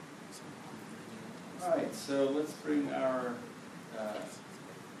All right, so let's bring our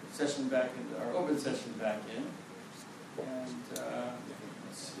session back into our open session back in, and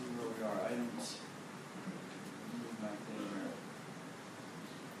let's see where we are. Items. Move my thing here.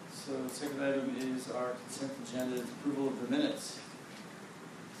 So the second item is our consent agenda, is approval of the minutes.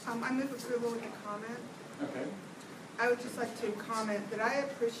 I move approval with a comment. Okay. I would just like to comment that I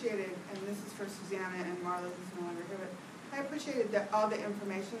appreciated, and this is for Susanna and Marla, who's no longer here, but I appreciated all the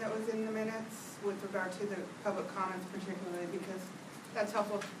information that was in the minutes with regard to the public comments particularly, because that's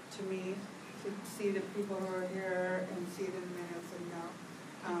helpful to me to see the people who are here and see it in the minutes and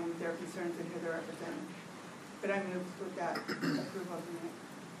know their concerns and who they're representing. But I move with that approval of the minute.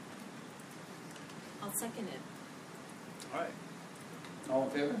 I'll second it. All right. All in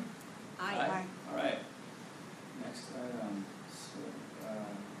favor? Aye. All right. Next item, so,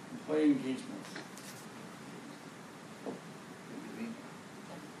 employee engagement.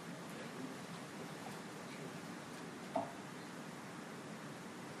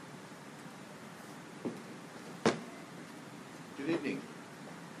 Good evening.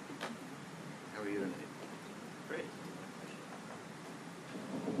 How are you tonight? Great.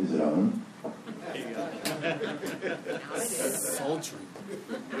 Is it on? Now it is. Sultry.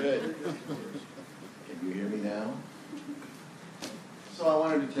 Good. Can you hear me now? So I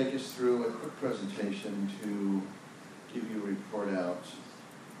wanted to take us through a quick presentation to give you a report out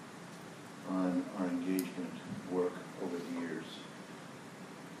on our engagement work over the years.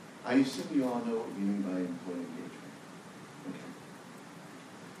 I assume you all know what we mean by employee engagement. Okay.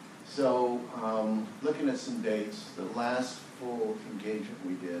 So looking at some dates, the last full engagement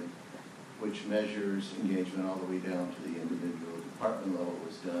we did, which measures engagement all the way down to the individual department level,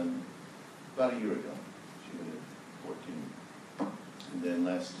 was done about a year ago, June of 14. And then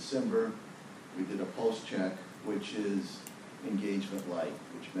last December, we did a pulse check, which is engagement light,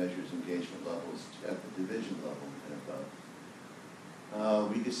 which measures engagement levels at the division level and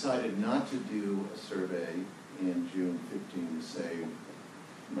above. We decided not to do a survey in June 15 to save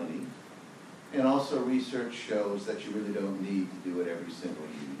money. And also research shows that you really don't need to do it every single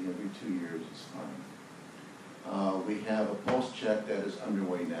year. Every 2 years is fine. We have a pulse check that is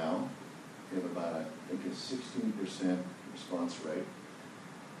underway now. We have about, I think, a 16% response rate.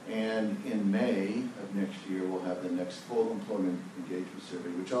 And in May of next year, we'll have the next full employment engagement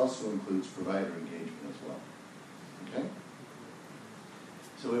survey, which also includes provider engagement as well. Okay?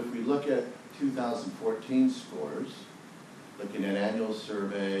 So if we look at 2014 scores, looking at annual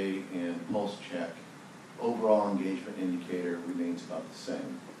survey and pulse check, overall engagement indicator remains about the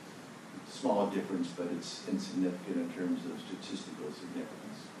same. Small difference, but it's insignificant in terms of statistical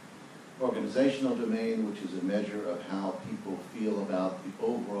significance. Organizational domain, which is a measure of how people feel about the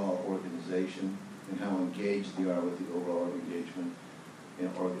overall organization and how engaged they are with the overall engagement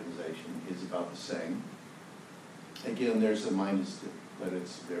in organization, is about the same. Again, there's a minus, but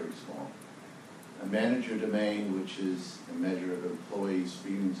it's very small. A manager domain, which is a measure of employees'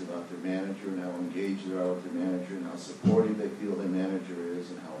 feelings about their manager and how engaged they are with their manager and how supportive they feel their manager is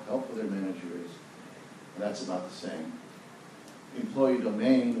and how helpful their manager is, and that's about the same. Employee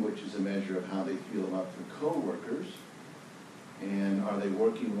domain, which is a measure of how they feel about their co-workers and are they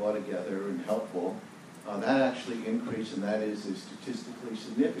working well together and helpful, that actually increased, and that is a statistically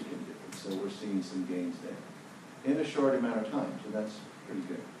significant difference. So we're seeing some gains there in a short amount of time, so that's pretty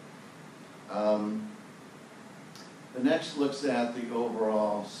good. The next looks at the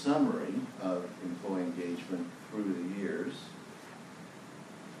overall summary of employee engagement through the years.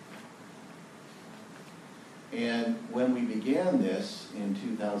 And when we began this in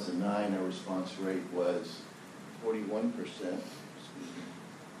 2009, our response rate was 41%.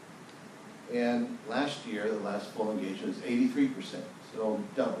 And last year, the last full engagement is 83%, so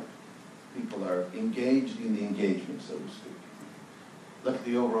doubled. People are engaged in the engagement, so to speak. Look at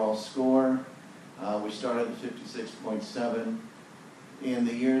the overall score. We started at 56.7. In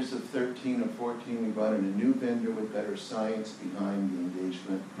the years of 13 and 14, we brought in a new vendor with better science behind the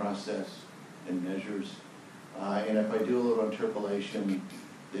engagement process and measures. And if I do a little interpolation,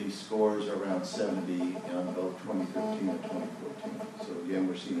 the scores are around 70 on both 2013 and 2014. So again,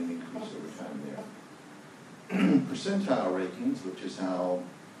 we're seeing an increase over time there. Percentile rankings, which is how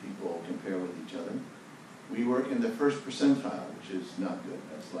people compare with each other. We were in the first percentile, which is not good.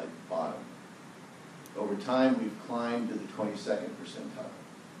 That's like bottom. Over time, we've climbed to the 22nd percentile.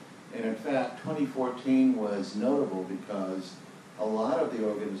 And in fact, 2014 was notable because a lot of the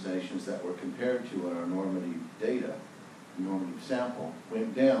organizations that were compared to in our normative data, normative sample,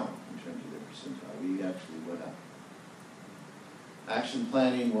 went down in terms of their percentile. We actually went up. Action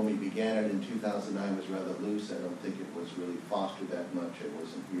planning, when we began it in 2009, was rather loose. I don't think it was really fostered that much. It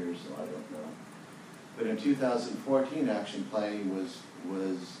wasn't here, so I don't know. But in 2014, action planning was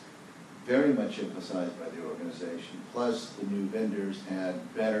very much emphasized by the organization. Plus, the new vendors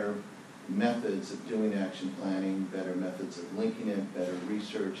had better methods of doing action planning, better methods of linking it, better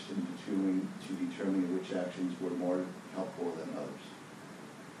research to determine which actions were more helpful than others.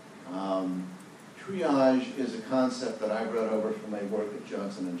 Triage is a concept that I brought over from my work at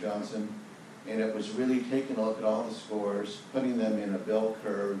Johnson & Johnson, and it was really taking a look at all the scores, putting them in a bell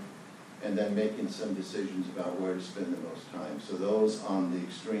curve, and then making some decisions about where to spend the most time. So those on the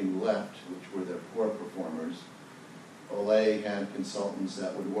extreme left, which were the poor performers, Olay had consultants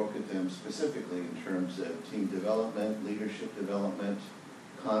that would work with them specifically in terms of team development, leadership development,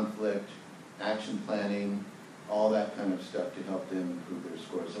 conflict, action planning, all that kind of stuff to help them improve their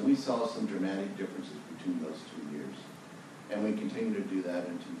scores. And we saw some dramatic differences between those 2 years. And we continue to do that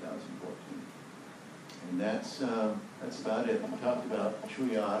in 2014. And that's about it. We talked about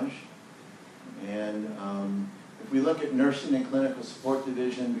triage. And if we look at nursing and clinical support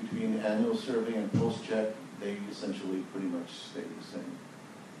division between annual survey and pulse check, they essentially pretty much stay the same.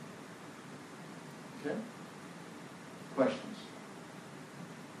 Okay? Questions?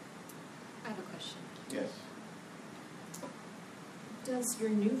 I have a question. Yes. Does your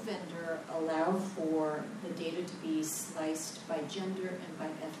new vendor allow for the data to be sliced by gender and by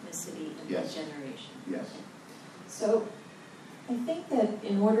ethnicity and Yes. by generation? Yes. So I think that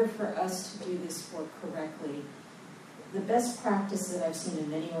in order for us to do this work correctly, the best practice that I've seen in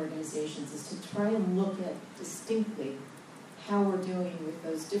many organizations is to try and look at distinctly how we're doing with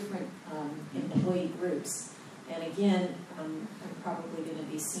those different employee groups. And again, I'm probably going to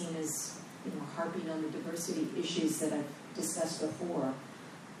be seen as harping on the diversity issues that I've discussed before.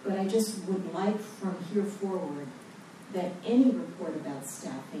 But I just would like from here forward that any report about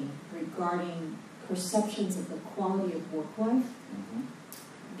staffing regarding perceptions of the quality of work life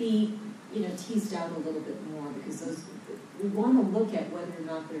be teased out a little bit more, because we want to look at whether or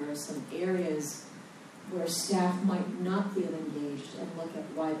not there are some areas where staff might not feel engaged and look at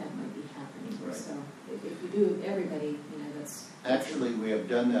why that might be happening. Right. So if we do it with everybody, that's Actually, we have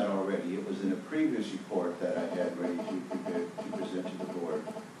done that already. It was in a previous report that I had ready to present to the board,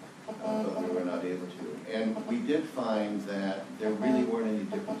 but we were not able to. And we did find that there really weren't any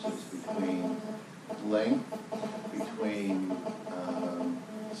differences between length, between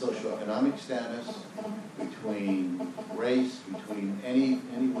socioeconomic status, between race, between any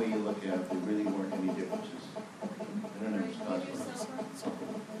way you look at it, there really weren't any differences. I don't know if it's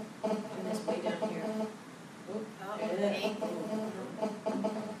possible. and it's way down here. Oh, There it is.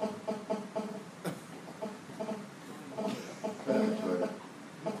 Put it in the toilet.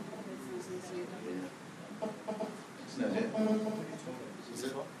 It's not it.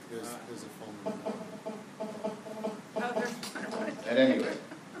 There's a phone number. Oh, there's one. At any rate,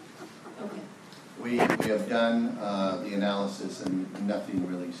 Okay. we have done the analysis, and nothing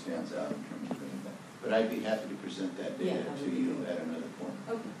really stands out in terms of doing that. But I'd be happy to present that data Yeah, that to would be you good. at another point.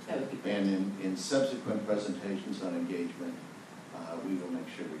 Okay, that would be great. And in subsequent presentations on engagement, we will make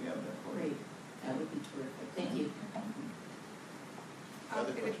sure we have that for you. Great. That would be terrific. Thank you.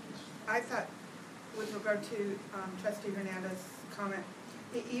 Other questions? I thought, with regard to Trustee Hernandez's comment,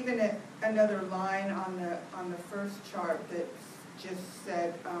 even at another line on the first chart that just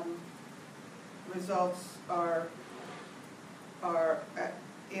said results are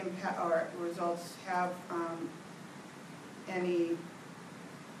impact, or results have any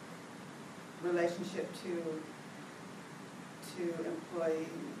relationship to employee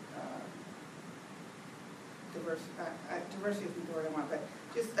diversity isn't the word I want, but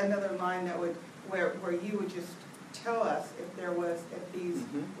just another line that would, where you would just tell us if these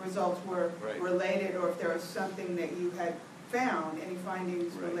results were Right. related, or if there was something that you had found, any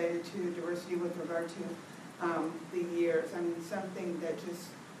findings Right. related to diversity with regard to the years. I mean, something that just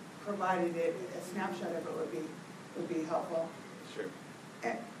provided a snapshot of it would be helpful. Sure.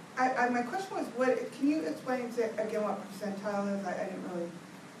 And my question was, can you explain again what percentile is? I didn't really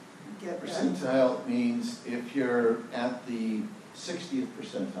get that. Percentile means if you're at the 60th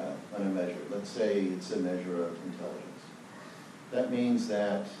percentile on a measure, let's say it's a measure of intelligence, that means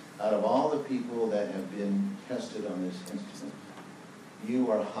that out of all the people that have been tested on this instrument,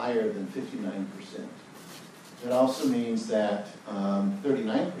 you are higher than 59%. It also means that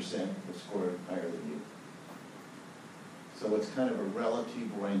 39% have scored higher than you. So it's kind of a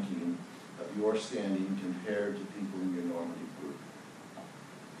relative ranking of your standing compared to people in your normative group.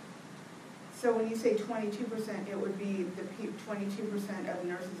 So when you say 22%, it would be 22% of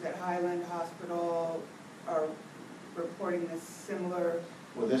nurses at Highland Hospital are reporting this similar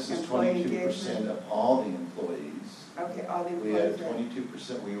Well, this is Employee 22% of all the employees. Okay, all the We had employees.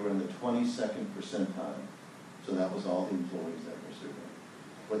 22%, we were in the 22nd percentile, so that was all the employees that were surveyed.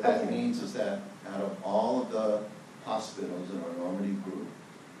 What that Okay. means is that out of all of the hospitals in our Normandy group,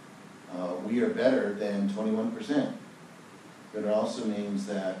 we are better than 21%. But it also means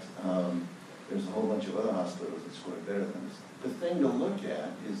that there's a whole bunch of other hospitals that scored better than us. The thing to look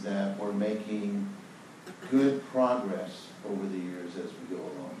at is that we're making good progress over the years as we go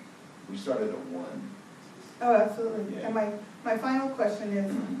along. We started at 1. Oh, absolutely. Yeah. And my final question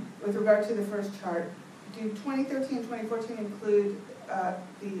is, with regard to the first chart, do 2013, 2014 include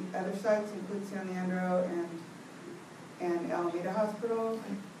the other sites, include San Leandro and Alameda Hospital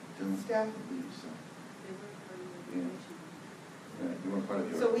I don't staff? believe so. Yeah. Right, you weren't part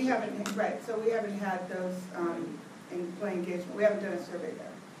of the So we organization. haven't, right, so we haven't had those employee engagement, we haven't done a survey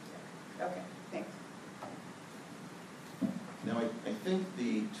there. Okay, thanks. Now, I think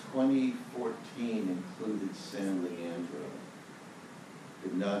the 2014 included San Leandro.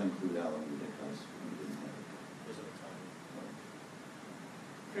 Did not include Alameda because we didn't have it.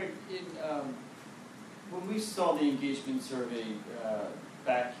 Greg, when we saw the engagement survey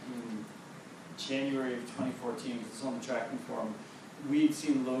back in January of 2014, because it's on the tracking form, we'd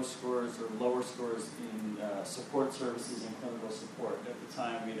seen low scores or lower scores in support services and clinical support. At the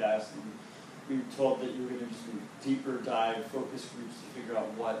time, we'd asked them, we were told that you were going to do some deeper dive focus groups to figure out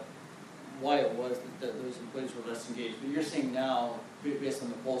why it was that those employees were less engaged. But you're saying now, based on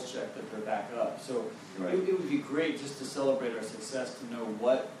the pulse check, that they're back up. So Right. it would be great just to celebrate our success, to know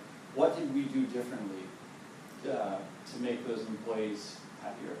what did we do differently to make those employees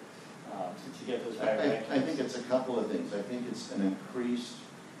happier, to get those higher rankings. I think it's a couple of things. I think it's an increased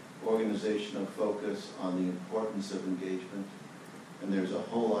organizational focus on the importance of engagement. And there's a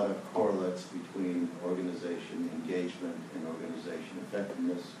whole lot of correlates between organization engagement and organization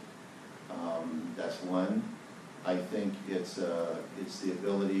effectiveness. That's one. I think it's the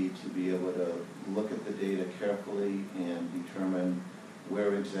ability to be able to look at the data carefully and determine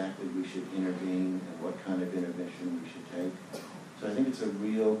where exactly we should intervene and what kind of intervention we should take. So I think it's a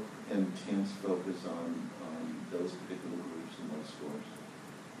real intense focus on those particular groups and those scores.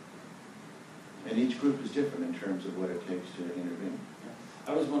 And each group is different in terms of what it takes to intervene.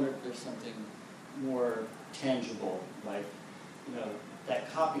 I was wondering if there's something more tangible, like,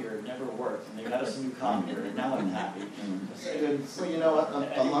 that copier never worked, and they got us a new copier, and now I'm happy. Well, you know,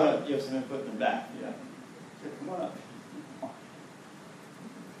 a lot of... You have some input in the back, yeah. Come on up. I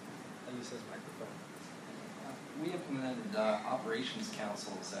use this microphone. We implemented operations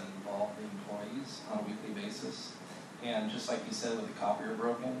councils that involve the employees on a weekly basis. And just like you said with the copier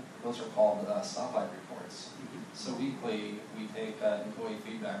broken, those are called stoplight reports. So weekly, we take employee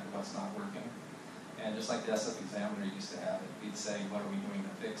feedback of what's not working. And just like the SF Examiner used to have it, we'd say, what are we doing to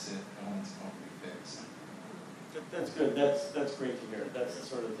fix it and when it's going to be fixed. That's good, that's great to hear. That's the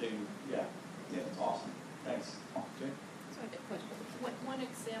sort of thing, yeah, it's awesome. Thanks. Okay. So I have a question. One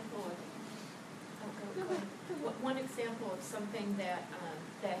example of, one example of something that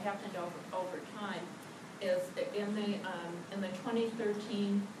happened over time is in the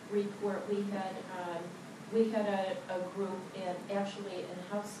 2013 report, we had a group actually in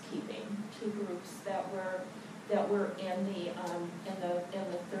housekeeping, 2 groups that were in the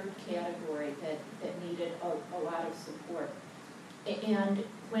third category that needed a lot of support. And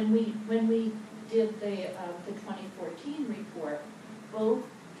when we did the 2014 report,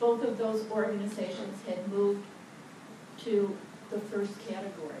 both of those organizations had moved to the first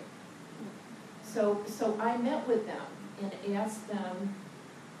category. So I met with them and asked them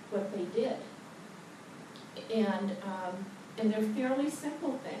what they did. And they're fairly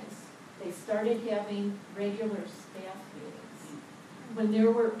simple things. They started having regular staff meetings. When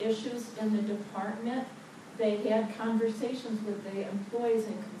there were issues in the department, they had conversations with the employees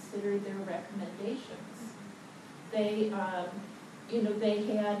and considered their recommendations. They had,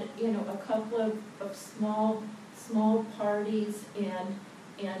 a couple of small parties and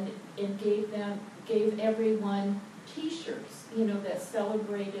gave everyone T-shirts, that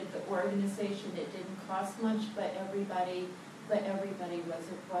celebrated the organization. It didn't cost much, but everybody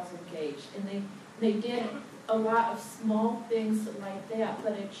was engaged. And they did a lot of small things like that,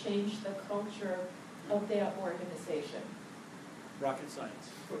 but it changed the culture of that organization. Rocket science.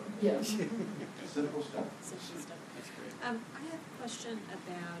 Yes. Simple stuff. That's great. I have a question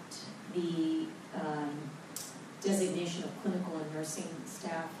about The designation of clinical and nursing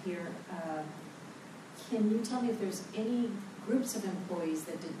staff here, can you tell me if there's any groups of employees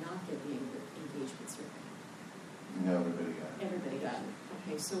that did not get the engagement survey? No, everybody got it. Everybody got it.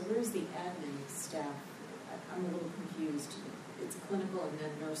 Okay, so where's the admin staff? I'm a little confused. it's clinical and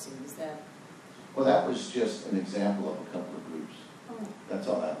then nursing, is that? Well, that was just an example of a couple of groups. Oh. That's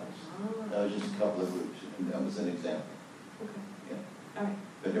all that was. That was just a couple of groups, and that was an example. Okay. Yeah. All right.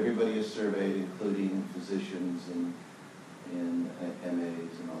 But everybody is surveyed, including physicians and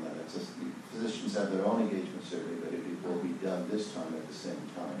MAs and all that. It's just, the physicians have their own engagement survey, but it will be done this time at the same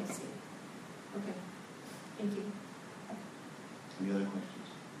time. I see. Okay. Thank you. Any other questions?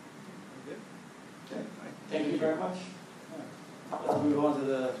 Okay. Thank you very much. Let's move on to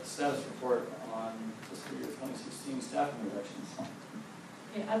the status report on fiscal year 2016 staffing reductions.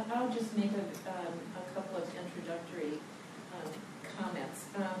 Okay, I'll just make a couple of introductory comments.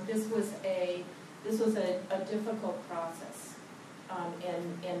 This was a difficult process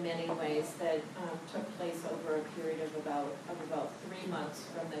in many ways that took place over a period of about 3 months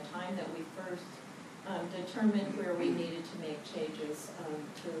from the time that we first determined where we needed to make changes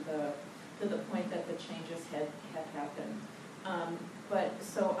to the point that the changes had happened.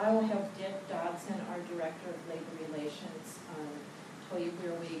 So I will have Dick Dodson, our Director of Labor Relations, tell you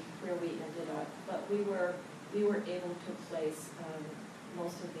where we ended up. But we were able to place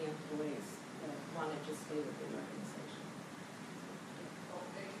most of the employees that wanted to stay with the organization.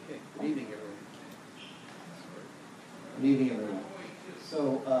 Okay, good evening, everyone. Good evening, everyone.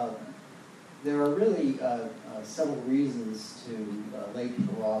 So there are really several reasons to lay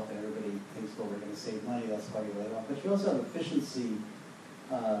people off, and everybody thinks, well, we're going to save money, that's why you lay off. But you also have efficiency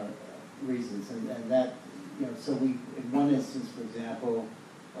reasons, and that, so we, in one instance, for example,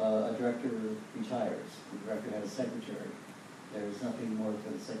 a director retires. The director has a secretary. There's nothing more for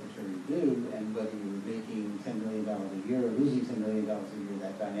the secretary to do, and whether you're making $10 million a year or losing $10 million a year,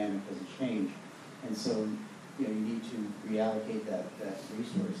 that dynamic doesn't change. And so, you need to reallocate that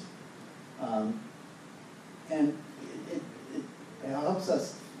resource. And it helps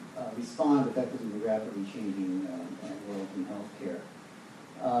us respond effectively to rapidly changing world in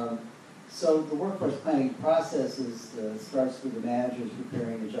healthcare. So the workforce planning process starts with the managers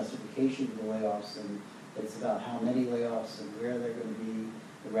preparing a justification for the layoffs, and it's about how many layoffs and where they're going to be,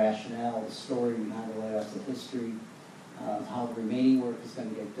 the rationale, the story behind the layoffs, the history, how the remaining work is going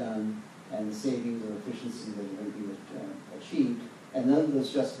to get done, and the savings or efficiency that are going to be achieved. And none of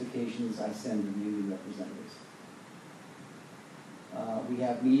those justifications I send to union representatives. We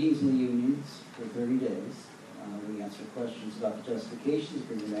have meetings with the unions for 30 days. We answer questions about the justifications,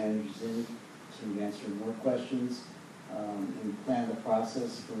 bring the managers in to answer more questions. We plan the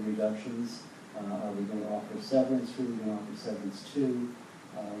process for reductions. Are we going to offer severance? Who are we going to offer severance to?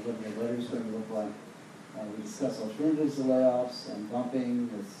 What are the letters going to look like? We discuss alternatives to layoffs and bumping.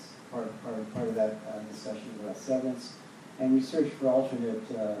 That's part of that discussion about severance. And we search for alternate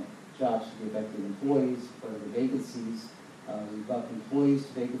jobs for the affected employees. What are the vacancies? We bump employees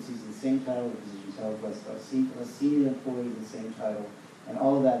to vacancies in the same title, the positions held by senior employees in the same title. And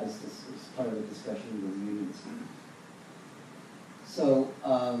all of that is part of the discussion with the unions. So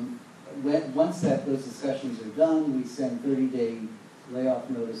once those discussions are done, we send 30-day layoff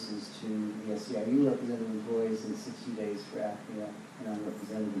notices to the SEIU represented employees and 60 days for ACMEA and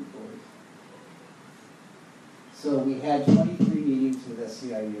unrepresented employees. So we had 23 meetings with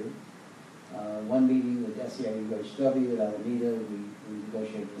SEIU. One meeting with SEIU HW at Alameda, we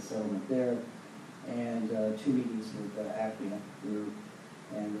negotiated a settlement there, and 2 meetings with ACMEA group.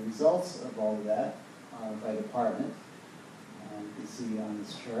 And the results of all of that by department, you can see on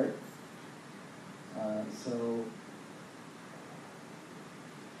this chart.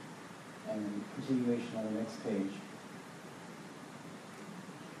 And then continuation on the next page.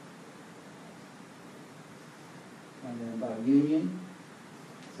 And then by union,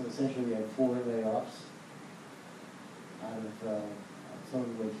 so essentially we had 4 layoffs out of a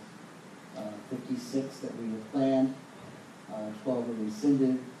total of 56 that we had planned. 12 were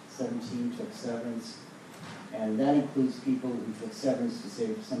rescinded, 17 took severance, and that includes people who took severance to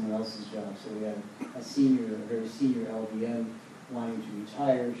save someone else's job. So we had a very senior LVM wanting to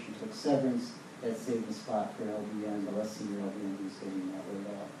retire. She took severance. That saved a spot for LVM, the less senior LVM who's getting laid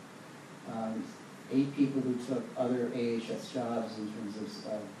off. 8 people who took other AHS jobs in terms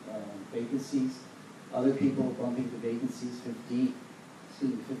of vacancies. Other people bumping to vacancies, 15,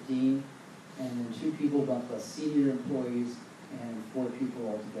 and then 2 people bumped less senior employees, and 4 people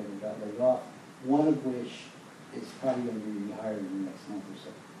altogether got laid off, one of which is probably going to be rehired in the next month or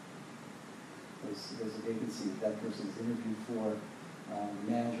so. There's a vacancy that person's interviewed for.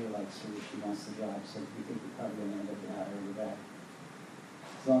 The manager likes her, she wants the job, so we think we're probably going to end up hiring her back.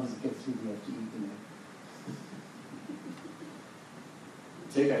 As long as it gets through the FTE committee.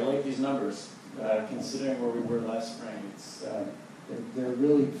 Dick, I like these numbers. Considering where we were last spring, it's they're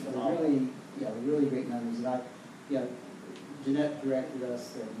really great numbers. And Jeanette directed us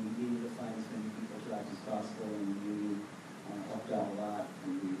that we needed to find as many people jobs as possible, and the union helped out a lot,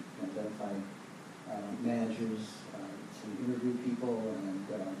 and we identified managers to interview people, and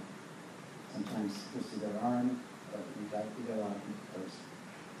sometimes twisted their arm, but we got a lot of people first.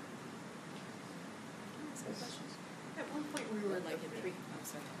 Yes. At one point, we were like at I'm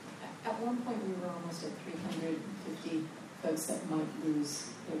sorry. At one point, we were almost at 350 folks that might lose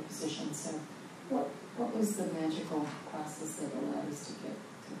their position. So what was the magical process that allowed us to get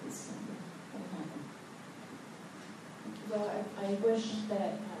to this number? What happened? Well, I wish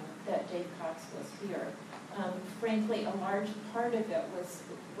that Dave Cox was here. Frankly, a large part of it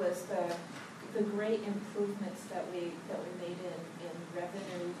was the great improvements that we made in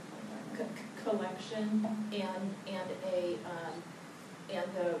revenue collection and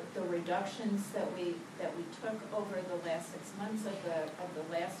the reductions that we took over the last 6 months of the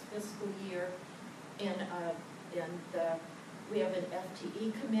last fiscal year. We have an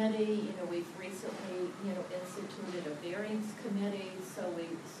FTE committee. We've recently instituted a variance committee. So we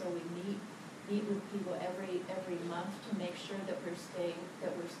meet with people every month to make sure that we're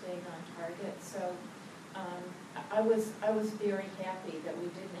staying on target. So I was very happy that we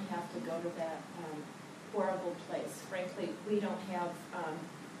didn't have to go to that horrible place. Frankly, we don't have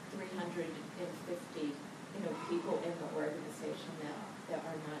 350 people in the organization that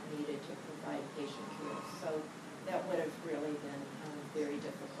are not needed to provide patient care. So that would have really been very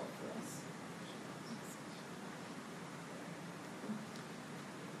difficult for us.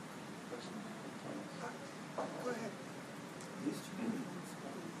 Go ahead.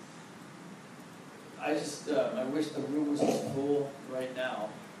 I wish the room was as full right now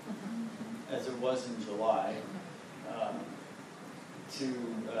as it was in July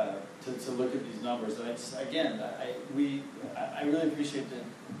to look at these numbers. And I really appreciate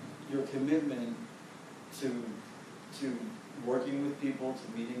your commitment to working with people,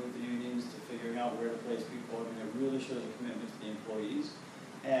 to meeting with the unions, to figuring out where to place people. I mean, it really shows a commitment to the employees,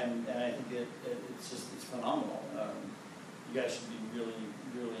 and I think it's phenomenal. You guys should be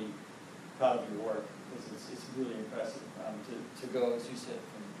really proud of your work, because it's really impressive. To go, as you said,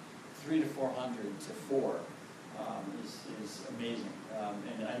 from 300 to 400 to 4 is amazing.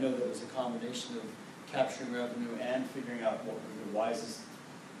 And I know that it was a combination of capturing revenue and figuring out what was the wisest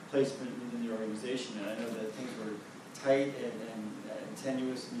placement within the organization. And I know that things were tight and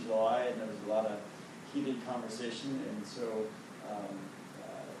tenuous in July, and there was a lot of heated conversation. And so,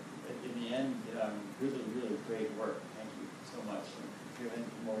 in the end, really great work. Thank you so much. And if you have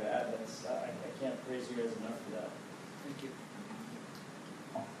anything more to add, I can't praise you guys enough for that. Thank you.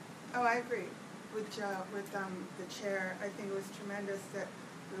 Oh, I agree with the chair. I think it was tremendous that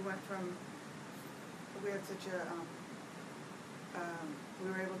we went from, we had such a, we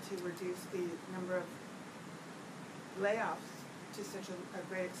were able to reduce the number of layoffs to such a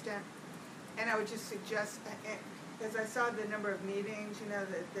great extent. And I would just suggest, as I saw the number of meetings,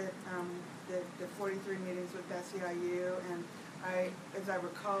 the 43 meetings with SEIU, and as I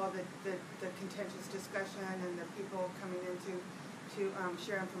recall, the contentious discussion and the people coming in to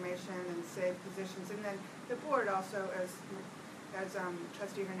share information and save positions. And then the board also, as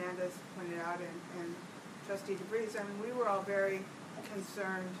Trustee Hernandez pointed out, and Trustee DeVries, I mean, we were all very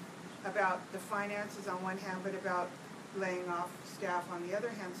concerned about the finances on one hand, but about laying off staff on the other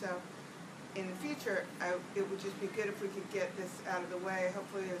hand. So in the future, it would just be good if we could get this out of the way.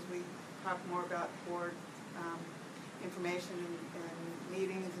 Hopefully, as we talk more about board information and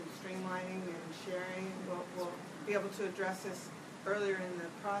meetings and streamlining and sharing, we'll be able to address this earlier in the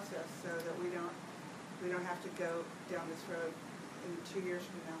process, so that we don't have to go down this road in 2 years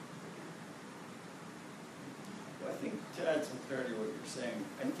from now. Well, I think to add some clarity to what you're saying,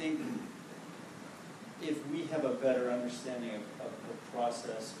 I think if we have a better understanding of the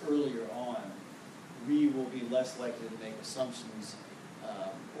process earlier on, we will be less likely to make assumptions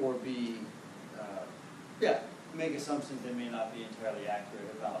or make assumptions that may not be entirely accurate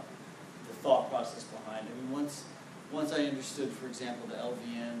about the thought process behind it. I mean, once I understood, for example, the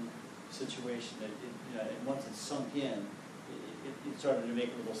LVN situation, and once it sunk in, it started to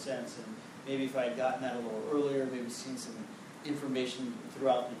make a little sense. And maybe if I had gotten that a little earlier, maybe seen some information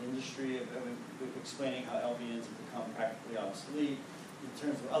throughout the industry of explaining how LVNs have become practically obsolete in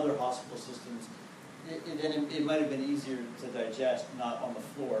terms of other hospital systems, then it might have been easier to digest, not on the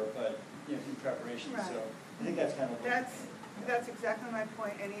floor, but in preparation. Right. So I think that's kind of that's exactly my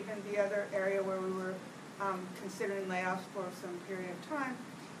point. And even the other area where we were considering layoffs for some period of time,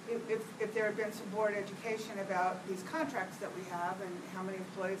 if there had been some board education about these contracts that we have and how many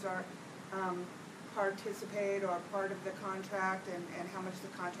employees are participate or part of the contract, and how much the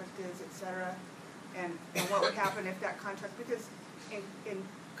contract is, et cetera, and what would happen if that contract, because in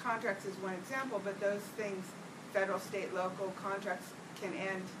contracts is one example, but those things, federal, state, local contracts can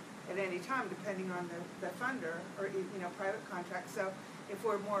end at any time depending on the funder or, private contracts. So if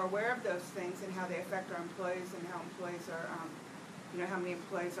we're more aware of those things and how they affect our employees and how employees are, how many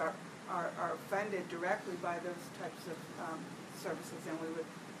employees are funded directly by those types of services, then we would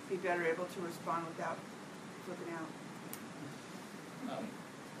be better able to respond without flipping out.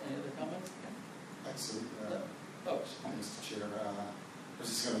 Any other comments? Actually, Oh, Mr. Chair, I was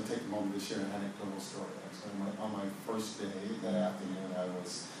just going to take a moment to share an anecdotal story. Actually, on my first day that afternoon, I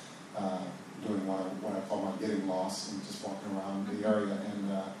was doing what I call my getting lost and just walking around the area, and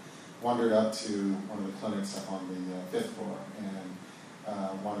wandered up to one of the clinics up on the 5th floor,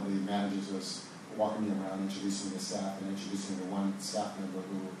 and one of the managers was walking me around, introducing the staff and introducing the one staff member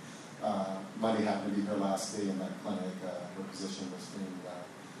who Monday happened to be her last day in that clinic. Her position was being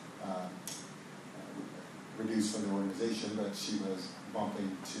reduced from the organization, but she was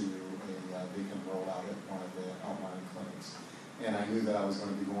bumping to a vacant role out at one of the outlying clinics. And I knew that I was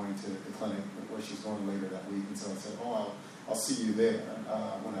going to be going to the clinic where she's going later that week, and so I said, I'll see you there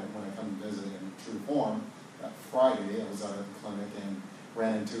when I come to visit. And true to form, that Friday I was out at the clinic and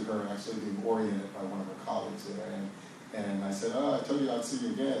ran into her actually being oriented by one of her colleagues there. And I said, I told you I'd see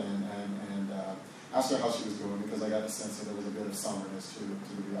you again, and asked her how she was doing, because I got the sense that there was a bit of somberness to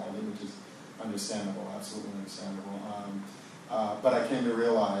the reality, which is understandable, absolutely understandable. But I came to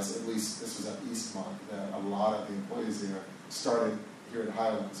realize, at least this was at Eastmont, that a lot of the employees there started here at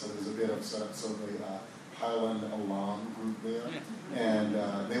Highland. So there's a bit of sort of a Highland alum group there. And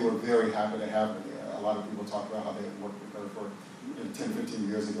they were very happy to have her there. A lot of people talk about how they had worked with her for 10, 15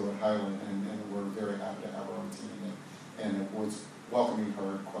 years ago at Highland, and were very happy to have her on the team. And it was welcoming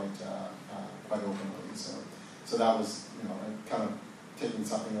her quite openly. So that was, kind of taking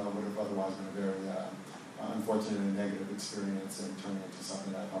something that would have otherwise been a very unfortunate and negative experience and turning it into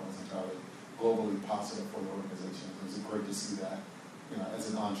something that I thought was entirely globally positive for the organization. It was great to see that, as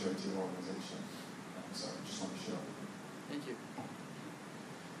an entree to the organization. So I just wanted to share with you. thank you.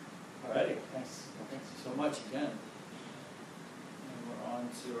 All righty, thanks. Thanks so much again. And we're on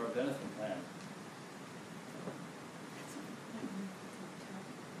to our benefit plan.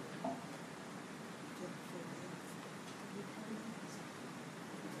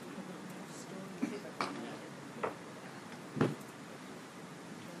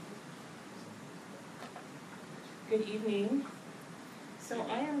 Good evening. So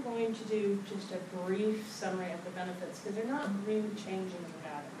I am going to do just a brief summary of the benefits, because they're not really changing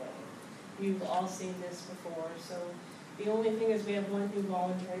dramatically. You've all seen this before, so the only thing is we have one new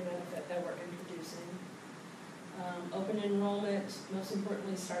voluntary benefit that we're introducing. Open enrollment, most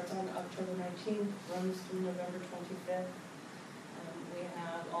importantly, starts on October 19th, runs through November 25th. We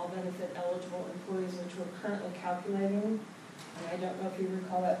have all benefit eligible employees, which we're currently calculating. And I don't know if you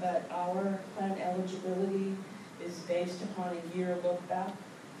recall that, but our plan eligibility is based upon a year look back.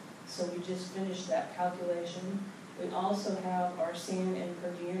 So we just finished that calculation. We also have our SAN and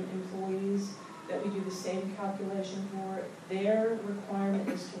per diem employees that we do the same calculation for. Their requirement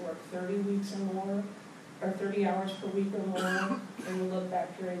is to work 30 weeks or more, or 30 hours per week or more in the look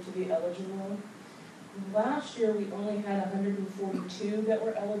back period to be eligible. Last year, we only had 142 that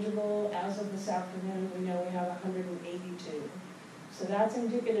were eligible. As of this afternoon, we know we have 182. So that's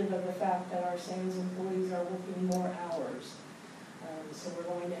indicative of the fact that our SANS employees are working more hours. So we're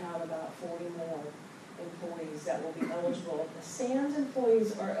going to have about 40 more employees that will be eligible. The SANS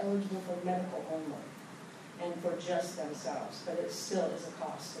employees are eligible for medical only and for just themselves, but it still is a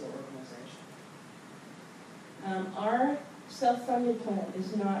cost to the organization. Our self-funded plan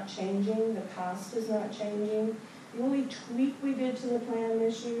is not changing. The cost is not changing. The only tweak we did to the plan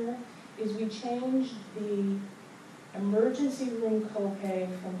this year is we changed the emergency room copay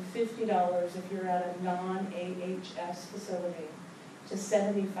from $50 if you're at a non-AHS facility to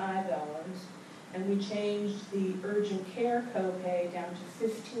 $75, and we changed the urgent care copay down to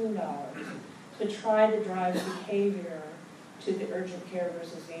 $15 to try to drive behavior to the urgent care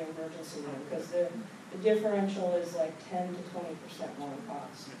versus the emergency room, because the differential is like 10 to 20% more in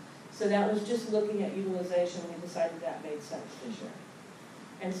cost. So that was just looking at utilization. We decided that made sense this year.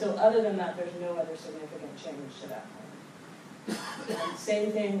 And so other than that, there's no other significant change to that plan.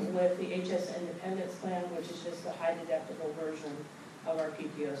 Same thing with the HS Independence Plan, which is just the high deductible version of our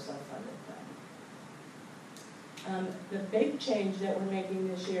PPO self-funded plan. The big change that we're making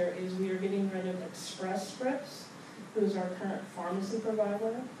this year is we are getting rid of Express Scripts, who's our current pharmacy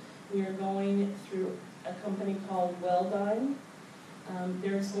provider. We are going through a company called Welldyne.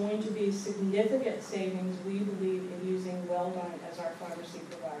 There's going to be significant savings, we believe, in using Welldyne as our pharmacy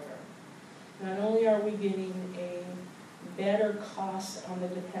provider. Not only are we getting a better cost on the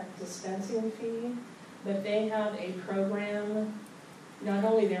dispensing fee, but they have a program, not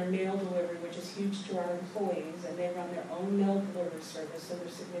only their mail delivery, which is huge to our employees, and they run their own mail delivery service, so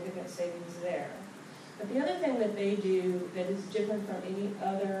there's significant savings there. But the other thing that they do that is different from any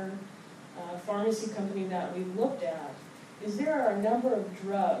other pharmacy company that we've looked at is there are a number of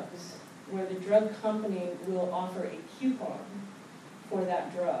drugs where the drug company will offer a coupon for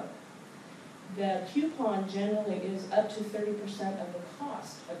that drug. The coupon generally is up to 30% of the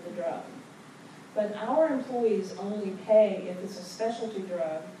cost of the drug. But our employees only pay, if it's a specialty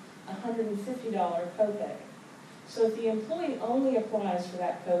drug, a $150 copay. So if the employee only applies for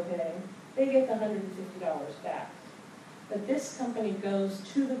that copay, they get the $150 back. But this company goes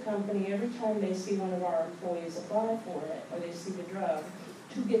to the company every time they see one of our employees apply for it, or they see the drug,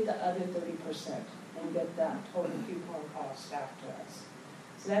 to get the other 30% and get that total coupon cost back to us.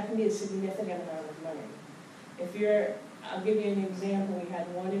 So that can be a significant amount of money. If you're, I'll give you an example. We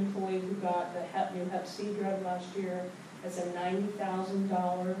had one employee who got the new Hep C drug last year. It's a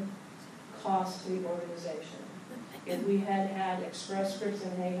 $90,000 cost to the organization. If we had had Express Scripts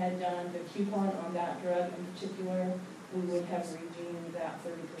and they had done the coupon on that drug in particular, we would have redeemed that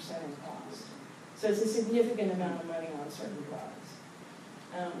 30% in cost. So it's a significant amount of money on certain drugs.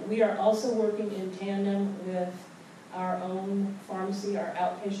 We are also working in tandem with our own pharmacy, our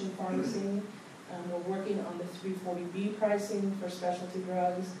outpatient pharmacy. We're working on the 340B pricing for specialty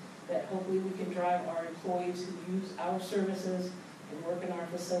drugs that hopefully we can drive our employees who use our services and work in our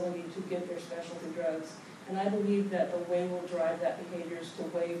facility to get their specialty drugs. And I believe that the way we'll drive that behavior is to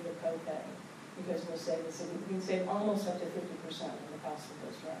waive the copay, because we can save almost up to 50% of the cost of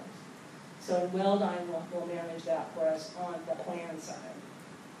those drugs. So Welldyne will manage that for us on the plan side.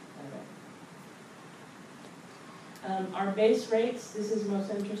 Our base rates, this is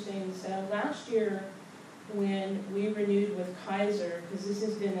most interesting. So last year, when we renewed with Kaiser, because this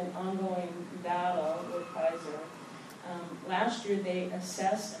has been an ongoing battle with Kaiser, last year they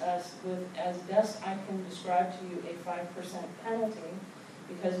assessed us with, as best I can describe to you, a 5% penalty,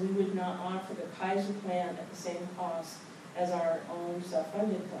 because we would not offer the Kaiser plan at the same cost as our own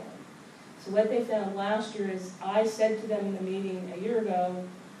self-funded plan. So what they found last year is, I said to them in the meeting a year ago,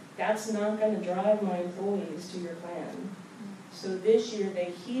 that's not going to drive my employees to your plan. So this year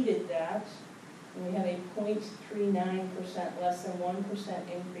they heeded that, and we have a 0.39%, less than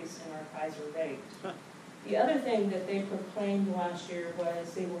 1% increase in our Kaiser rate. The other thing that they proclaimed last year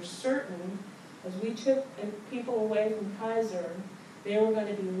was they were certain, as we took people away from Kaiser, they were going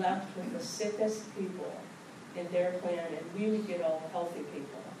to be left with the sickest people in their plan, and we would get all the healthy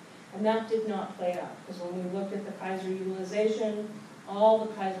people. And that did not play out, because when we looked at the Kaiser utilization, all the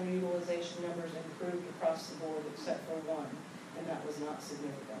Kaiser utilization numbers improved across the board except for one, and that was not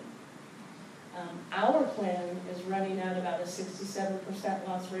significant. Our plan is running at about a 67%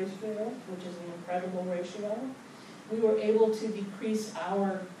 loss ratio, which is an incredible ratio. We were able to decrease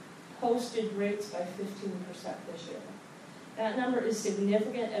our posted rates by 15% this year. That number is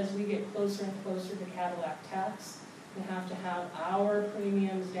significant as we get closer and closer to Cadillac tax. We have to have our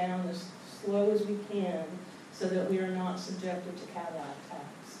premiums down as slow as we can so that we are not subjected to Cadillac tax.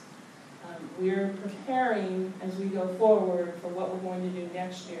 We're preparing as we go forward for what we're going to do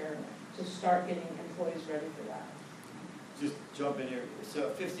next year to start getting employees ready for that. Just jump in here. So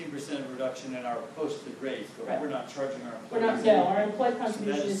 15% reduction in our posted rates, but Right. we're not charging our We're employees. not, no, our employee So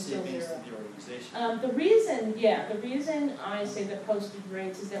contribution that is is still savings zero. to the organization. The reason I say the posted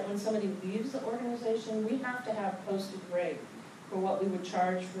rates is that when somebody leaves the organization, we have to have posted rate for what we would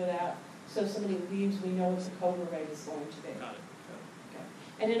charge for that. So if somebody leaves, we know what the COBRA rate is going to be. Got it.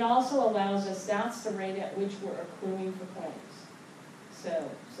 And it also allows us, that's the rate at which we're accruing for claims. So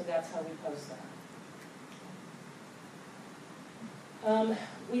that's how we post that.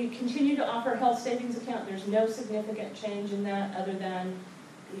 We continue to offer health savings account. There's no significant change in that other than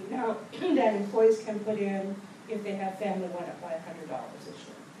the amount that employees can put in if they have family went up by $100 this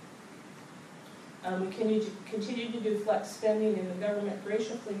year. We continue to do flex spending, and the government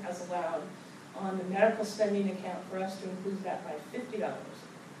graciously has allowed on the medical spending account for us to include that by $50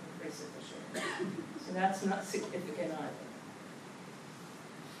 increase it this year. So that's not significant either.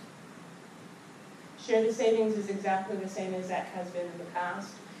 Share the savings is exactly the same as that has been in the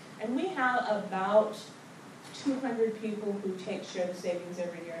past. And we have about 200 people who take share the savings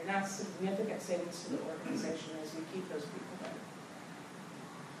every year, and that's significant savings to the organization as we keep those people there.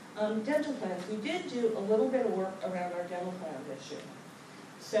 Dental plans. We did do a little bit of work around our dental plan this year.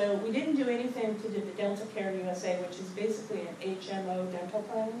 So we didn't do anything to do the Dental Care USA, which is basically an HMO dental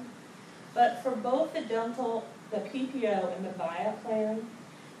plan. But for both the PPO and the buyout plan,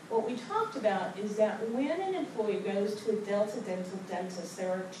 What we talked about is that when an employee goes to a Delta Dental dentist, there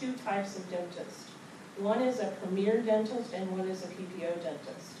are two types of dentists. One is a premier dentist and one is a PPO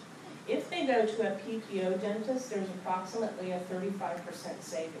dentist. If they go to a PPO dentist, there's approximately a 35%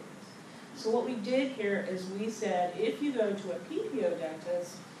 savings. So what we did here is we said, if you go to a PPO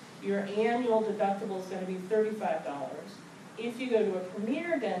dentist, your annual deductible is going to be $35. If you go to a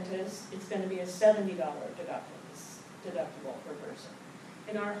premier dentist, it's going to be a $70 deductible per person.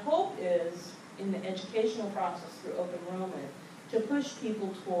 And our hope is, in the educational process through open enrollment, to push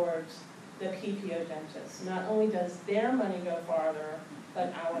people towards the PPO dentist. Not only does their money go farther,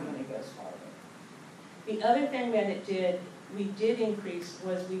 but our money goes farther. The other thing that we did increase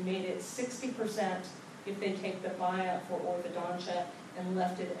was we made it 60% if they take the buyout for orthodontia and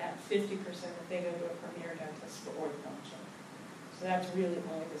left it at 50% if they go to a premier dentist for orthodontia. So that's really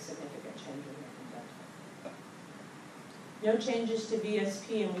only the significant change in dental. No changes to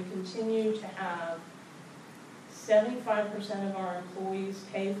VSP, and we continue to have 75% of our employees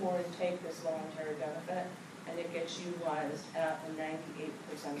pay for and take this voluntary benefit, and it gets utilized at a 98%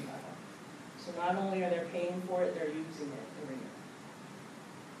 level. So not only are they paying for it, they're using it every year.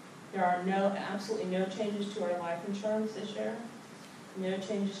 There are absolutely no changes to our life insurance this year, no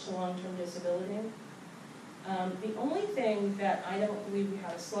changes to long-term disability. The only thing that I don't believe we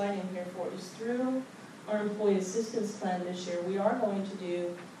have a slide in here for is through our employee assistance plan this year, we are going to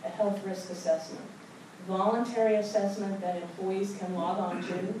do a health risk assessment. Voluntary assessment that employees can log on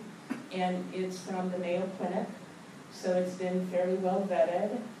to, and it's from the Mayo Clinic, so it's been fairly well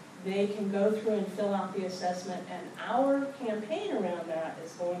vetted. They can go through and fill out the assessment, and our campaign around that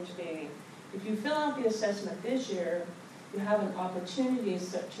is going to be, if you fill out the assessment this year, you have an opportunity to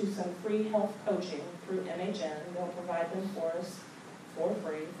some free health coaching through MHN. They'll provide them for us for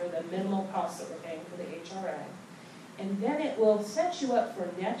free for the minimal cost that we're paying for the HRA. And then it will set you up for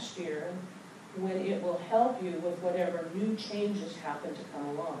next year when it will help you with whatever new changes happen to come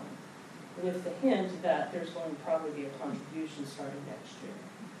along, with the hint that there's going to probably be a contribution starting next year.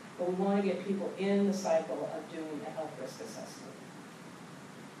 But we want to get people in the cycle of doing a health risk assessment.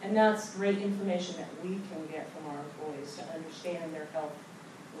 And that's great information that we can get from our employees to understand their health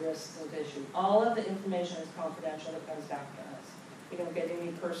risks and issues. All of the information is confidential that comes back to us. We don't get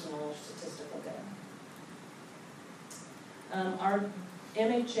any personal or statistical data. Our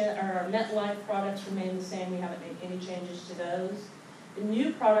MHN, or our MetLife products remain the same. We haven't made any changes to those. The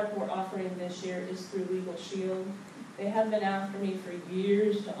new product we're offering this year is through Legal Shield. They have been after me for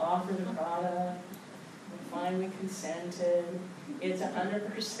years to offer the product. We finally consented. It's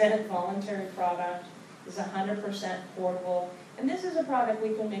 100% voluntary product. It's 100% portable. And this is a product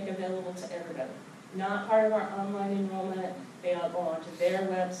we can make available to everybody. Not part of our online enrollment. They all go onto their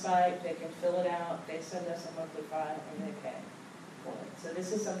website. They can fill it out. They send us a monthly file and they pay for it. So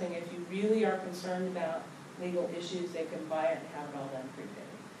this is something, if you really are concerned about legal issues, they can buy it and have it all done prepaid.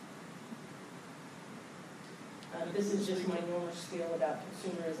 This is just my normal spiel about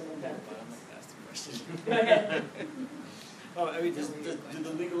consumerism and benefits. Go ahead. I mean, do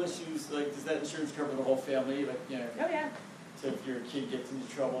the legal issues, like, does that insurance cover the whole family? Like, you know, Oh, yeah. so if your kid gets into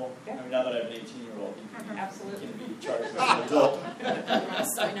trouble, Yeah. I mean, now that I have an 18-year-old, you can Absolutely. be charged as an adult.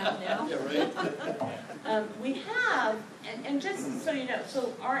 Sign up now. Yeah, right? We have, and just so you know,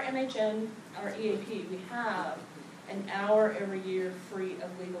 so our MHN, our EAP, we have an hour every year free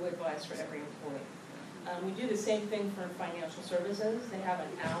of legal advice for every employee. We do the same thing for financial services. They have an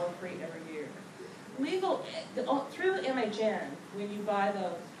hour free every year. Legal, through MHN, when you buy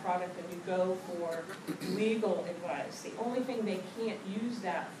the product and you go for legal advice, the only thing they can't use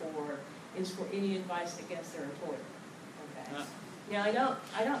that for is for any advice against their employer. Okay. Now,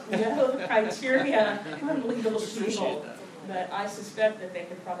 I don't know the criteria on Legal Shield, but I suspect that they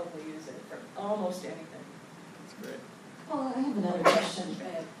could probably use it for almost anything. That's great. Well, I have another question.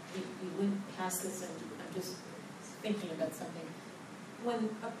 You went past this, and I'm just thinking about something. When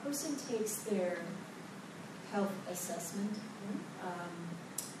a person takes their health assessment,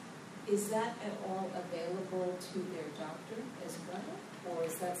 is that at all available to their doctor as well? Or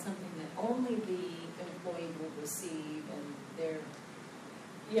is that something that only the employee will receive and their...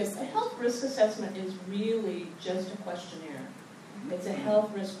 Yes, a health risk assessment is really just a questionnaire. It's a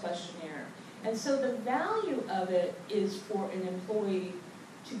health risk questionnaire. And so the value of it is for an employee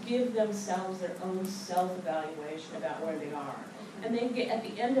to give themselves their own self-evaluation about where they are. And they get, at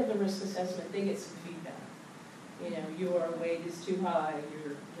the end of the risk assessment, they get some feedback. You know, your weight is too high,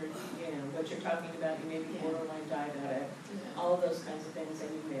 you're you know, what you're talking about, you may be borderline diabetic, all of those kinds of things,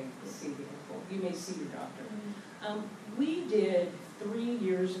 and you may see your doctor. We did 3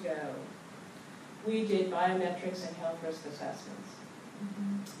 years ago, we did biometrics and health risk assessments.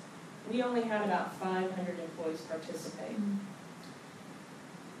 We only had about 500 employees participate.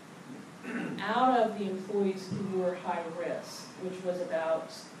 Out of the employees who were high risk, which was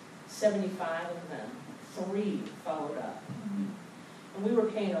about 75 of them, 3 followed up. And we were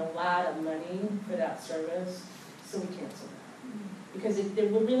paying a lot of money for that service, so we canceled that. Because there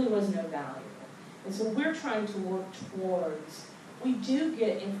really was no value. And so we're trying to work towards, we do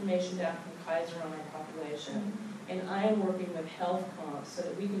get information back from Kaiser on our population, and I am working with Health Comp so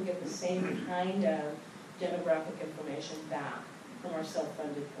that we can get the same kind of demographic information back from our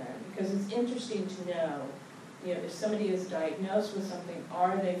self-funded plan. Because it's interesting to know, if somebody is diagnosed with something,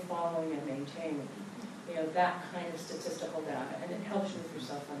 are they following and maintaining, that kind of statistical data, and it helps you with your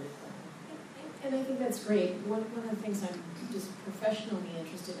self-funded plan. And I think that's great. One of the things I'm just professionally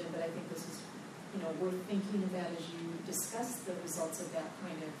interested in, but I think this is, worth thinking about as you discuss the results of that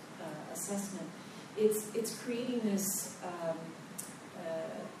kind of assessment. It's creating this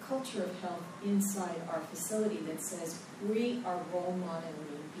culture of health inside our facility that says we are role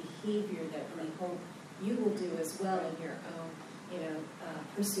modeling behavior that we hope you will do as well in your own,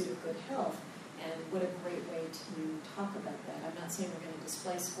 pursuit of good health. And what a great way to talk about that. I'm not saying we're going to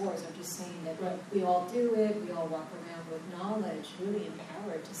display scores. I'm just saying that we all do it. We all walk around with knowledge, really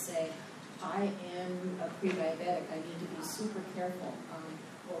empowered to say, I am a pre-diabetic. I need to be super careful,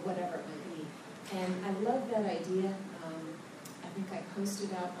 or whatever it might be. And I love that idea. I think I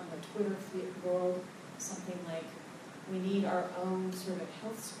posted out on the Twitter world something like, we need our own sort of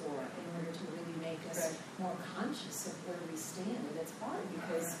health score in order to really make us more conscious of where we stand. And it's hard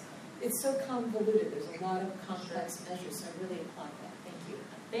because it's so convoluted. There's a lot of complex measures, so I really applaud that. Thank you.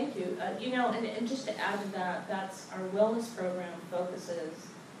 Thank you. And just to add to that, that's our wellness program focuses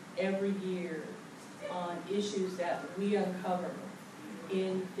every year on issues that we uncover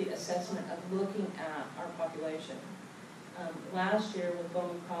in the assessment of looking at our population. Last year with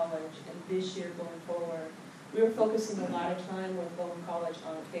Bowman College and this year going forward, we were focusing a lot of time with Bowman College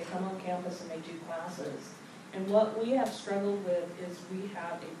on, they come on campus and they do classes. And what we have struggled with is we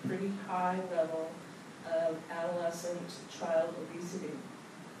have a pretty high level of adolescent child obesity.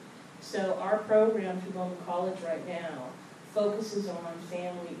 So our program through Bowman College right now focuses on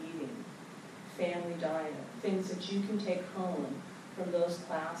family eating, family diet, things that you can take home from those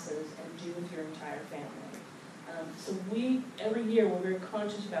classes and do with your entire family. So every year, we're very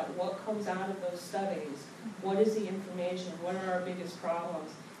conscious about what comes out of those studies, what is the information, what are our biggest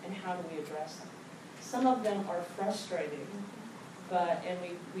problems, and how do we address them. Some of them are frustrating, and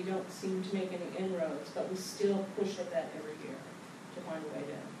we don't seem to make any inroads, but we still push at that every year to find a way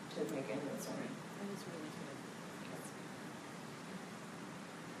to make inroads on it. That is really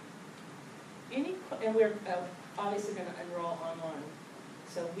good. And we're obviously going to enroll online.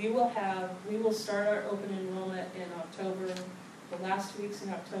 So we will start our open enrollment in October. The last 2 weeks in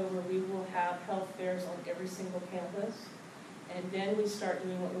October, we will have health fairs on every single campus. And then we start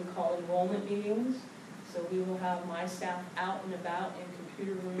doing what we call enrollment meetings. So we will have my staff out and about in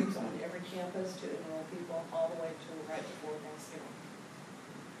computer rooms on every campus to enroll people all the way to right before Thanksgiving.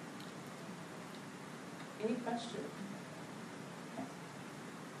 Any questions?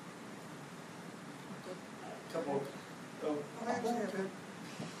 Couple. Oh, I actually have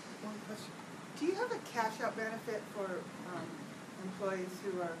one question. Do you have a cash-out benefit for employees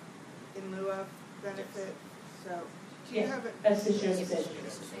who are in lieu of benefit? So, do you have it? That's the sheriff's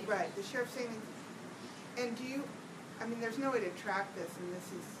savings. Right, the sheriff's savings. And there's no way to track this, and this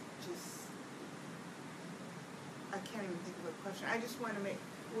is just, I can't even think of a question. I just want to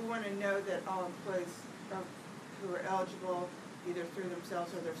we want to know that all employees who are eligible, either through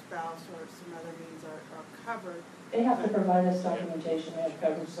themselves or their spouse or some other means, are covered. They have to provide us documentation they have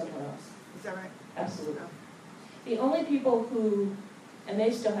coverage somewhere else. Is that right? Absolutely. No. The only people who, and they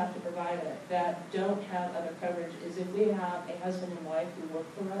still have to provide it, that don't have other coverage is if we have a husband and wife who work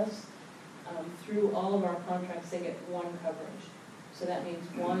for us, through all of our contracts, they get one coverage. So that means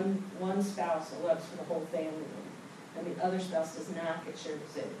one spouse elects for the whole family, and the other spouse does not get shared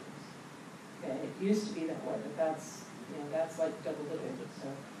savings. Okay, it used to be that way, but that's like double dipping, so.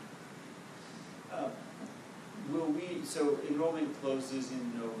 So enrollment closes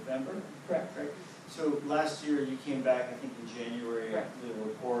in November? Correct, right. So last year you came back, I think in January, Correct. with a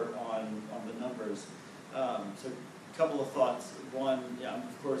report on the numbers. So a couple of thoughts. One,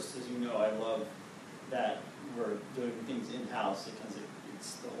 of course, as you know, I love that we're doing things in-house because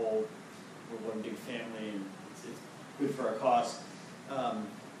it's the whole, we're one big family and it's good for our costs.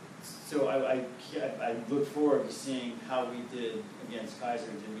 So I look forward to seeing how we did against Kaiser.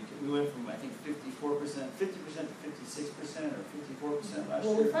 We went from, I think, 50% to 56% or 54% last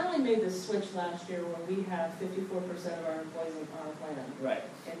Well, we year? finally made the switch last year where we have 54% of our employees on our plan. Right.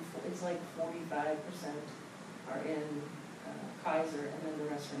 And it's like 45% are in Kaiser, and then the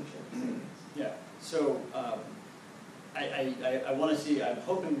rest are insurance savings. Yeah, so I want to see, I'm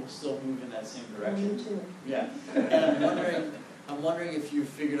hoping we'll still move in that same direction. Me too. Yeah, and I'm wondering if you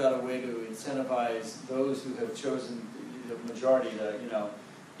figured out a way to incentivize those who have chosen the majority to,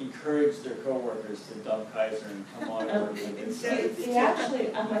 encourage their coworkers to dump Kaiser and come on over with it.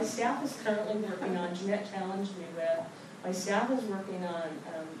 Actually, my staff is currently working on, Jeanette challenged me with, my staff is working on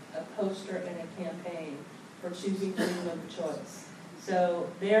a poster and a campaign for choosing freedom of choice. So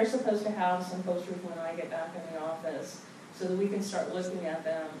they're supposed to have some posters when I get back in the office so that we can start looking at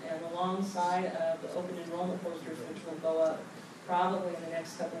them. And alongside of the open enrollment posters, which will go up probably in the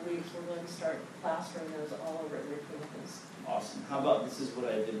next couple of weeks, we're going to start plastering those all over their campus. Awesome. How about this is what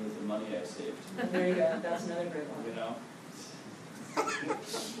I did with the money I saved? There you go. That's another great one.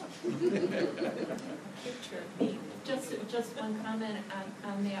 Just one comment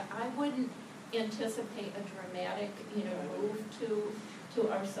on that. I wouldn't anticipate a dramatic, move to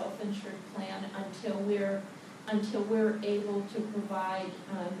our self-insured plan until we're able to provide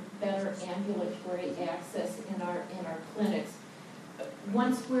better ambulatory access in our clinics.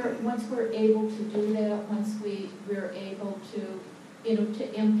 Once we're able to do that, once we're able to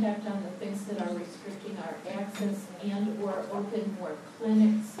impact on the things that are restricting our access and or open more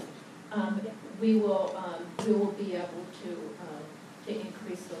clinics, we will be able to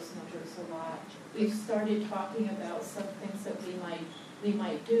increase those numbers a lot. We've started talking about some things that we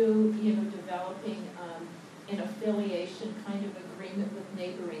might do, developing an affiliation kind of agreement with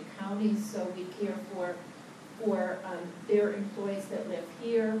neighboring counties, so we care for their employees that live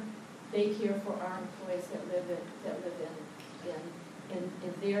here, they care for our employees that live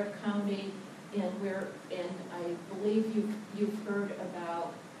in their county, and I believe you've heard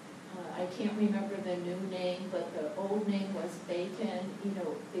about. I can't remember the new name, but the old name was Bacon.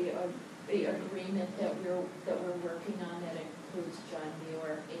 The agreement that we're working on that includes John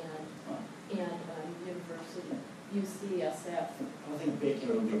Muir and University UCSF. I don't think Bacon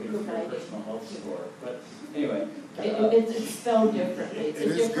would be good for a personal health store, but anyway. It's spelled differently. It's a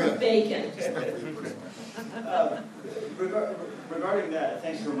different Bacon. Regarding that,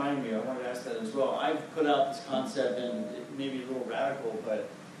 thanks for reminding me. I wanted to ask that as well. I've put out this concept, and it may be a little radical, but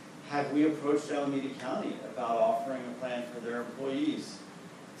have we approached Alameda County about offering a plan for their employees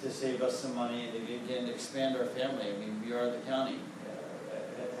to save us some money and again expand our family? I mean, we are the county.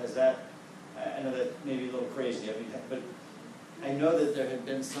 Has that? I know that may be a little crazy. But I know that there had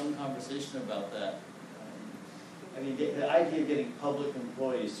been some conversation about that. The idea of getting public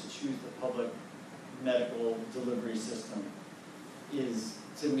employees to choose the public medical delivery system is,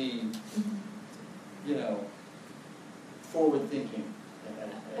 to me, forward thinking.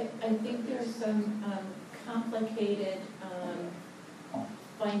 I think there's some complicated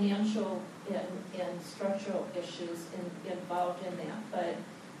financial and structural issues involved in that, but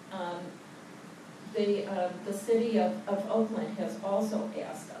the city of Oakland has also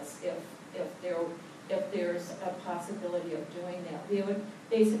asked us if there's a possibility of doing that. We would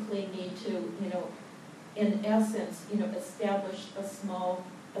basically need to, in essence, establish a small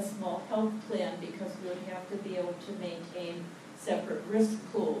health plan, because we would have to be able to maintain separate risk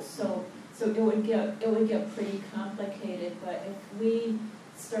pools. So it would get pretty complicated. But if we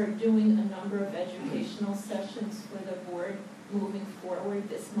start doing a number of educational sessions for the board moving forward,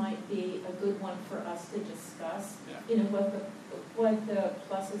 this might be a good one for us to discuss. Yeah. What the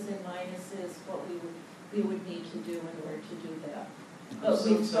pluses and minuses, what we would need to do in order to do that. But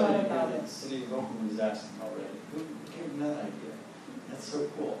we've thought about it. The city of Oakland is asking already. Who gave them that idea? That's so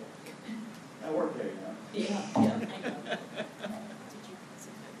cool. I work there, Yeah.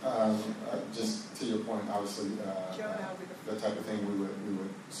 Just to your point, obviously, the type of thing we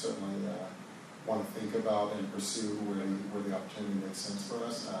would certainly want to think about and pursue where the opportunity makes sense for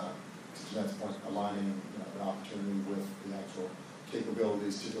us. To Jeanette's point, aligning the opportunity with the actual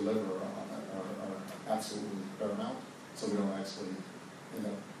capabilities to deliver are absolutely paramount, so we don't actually end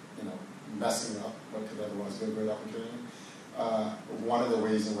up messing up what could otherwise be a great opportunity. One of the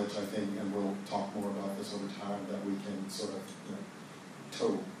ways in which I think, and we'll talk more about this over time, that we can sort of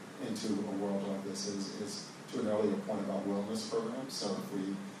toe into a world like this is to an earlier point about wellness programs. So if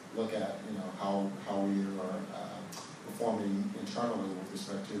we look at how we are performing internally with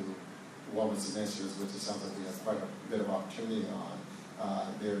respect to wellness initiatives, which it sounds like we have quite a bit of opportunity on,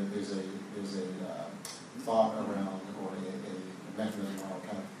 there's a thought around, or a mechanism around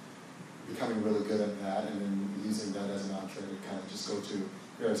kind of becoming really good at that, and then using that as an entree to kind of just go to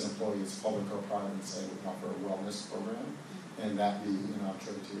various employees, public or private, and say we offer a wellness program, and that be an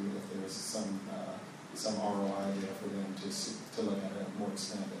entree to if there's some ROI there for them to look at a more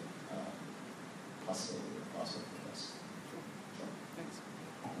expanded possibility or prospect for us.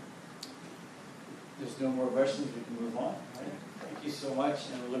 There's no more questions, we can move on, right? Thank you so much,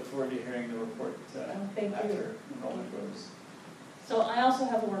 and we look forward to hearing the report Thank you. after enrollment goes. So I also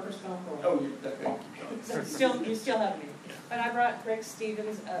have a workers' comp role. Oh, okay, keep going. So you still have me. But I brought Greg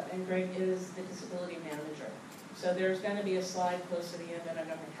Stevens up, and Greg is the disability manager. So there's going to be a slide close to the end that I'm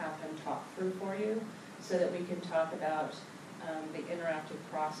going to have him talk through for you so that we can talk about the interactive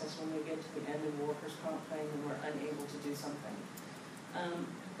process when we get to the end of the workers' comp claim and we're unable to do something.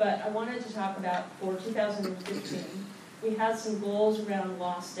 But I wanted to talk about for 2015, we had some goals around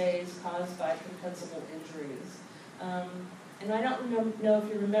lost days caused by compensable injuries. And I don't know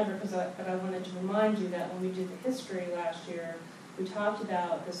if you remember, but I wanted to remind you that when we did the history last year, we talked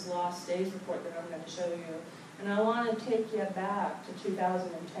about this lost days report that I'm going to show you. And I want to take you back to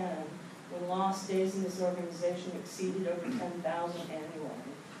 2010, when lost days in this organization exceeded over 10,000 annually.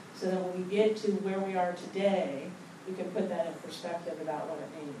 So that when we get to where we are today, we can put that in perspective about what it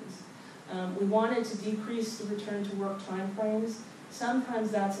means. We wanted to decrease the return to work timeframes. Sometimes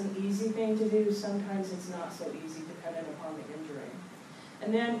that's an easy thing to do, sometimes it's not so easy depending upon the injury.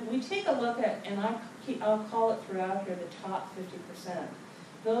 And then we take a look at, and I'll call it throughout here, the top 50%.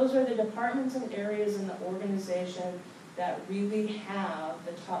 Those are the departments and areas in the organization that really have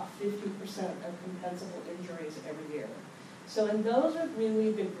the top 50% of compensable injuries every year. So, and those are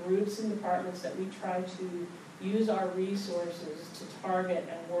really the groups and departments that we try to use our resources to target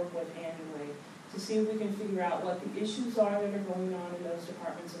and work with annually to see if we can figure out what the issues are that are going on in those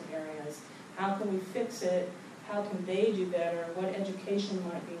departments and areas. How can we fix it? How can they do better? What education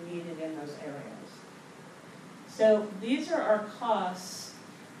might be needed in those areas? So these are our costs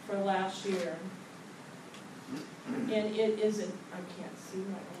for last year. And it isn't, I can't see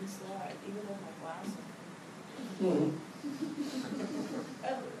my own slide, even with my glasses.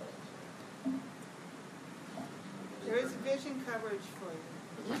 There is vision coverage for you.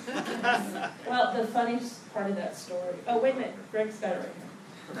 Well, the funniest part of that story, oh, wait a minute, Greg's got it right here.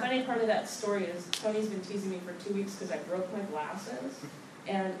 The funny part of that story is Tony's been teasing me for 2 weeks because I broke my glasses,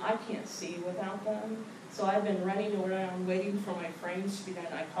 and I can't see without them. So I've been running around waiting for my frames to be done.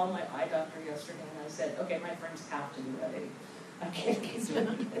 I called my eye doctor yesterday, and I said, okay, my frames have to be ready. I can't keep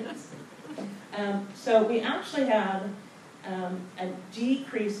doing this. So we actually have a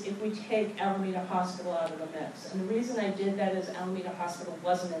decrease if we take Alameda Hospital out of the mix. And the reason I did that is Alameda Hospital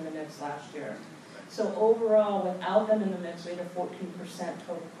wasn't in the mix last year. So overall, without them in the mix, we had a 14%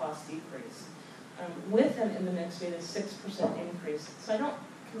 total cost decrease. With them in the mix, we had a 6% increase. So I don't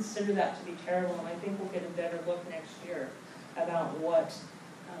consider that to be terrible, and I think we'll get a better look next year about what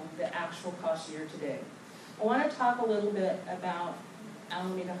the actual cost year to date. I want to talk a little bit about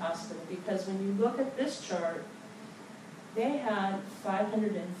Alameda Hospital, because when you look at this chart, they had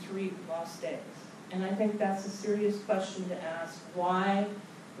 503 lost days. And I think that's a serious question to ask. Why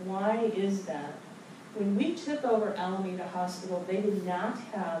is that? When we took over Alameda Hospital, they did not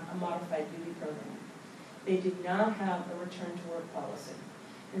have a modified duty program. They did not have a return to work policy.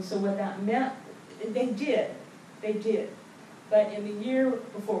 And so what that meant, they did. But in the year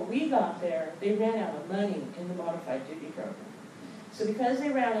before we got there, they ran out of money in the modified duty program. So because they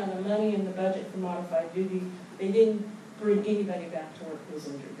ran out of money in the budget for modified duty, they didn't bring anybody back to work who was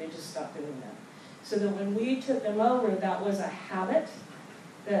injured. They just stopped doing that. So that when we took them over, that was a habit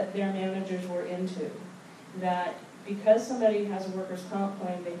that their managers were into. That because somebody has a workers' comp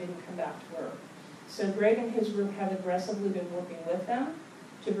claim, they didn't come back to work. So Greg and his group have aggressively been working with them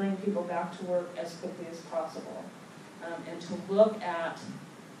to bring people back to work as quickly as possible. And to look at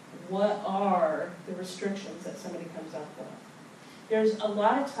what are the restrictions that somebody comes up with. There's a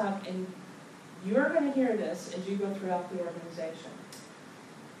lot of talk, and you're going to hear this as you go throughout the organization.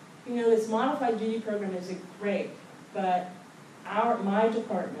 You know, this modified duty program is great, but my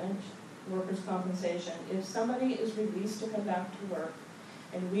department, workers' compensation, if somebody is released to come back to work,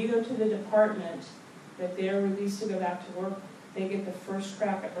 and we go to the department that they're released to go back to work, they get the first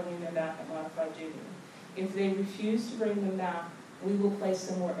crack at bringing them back at modified duty. If they refuse to bring them back, we will place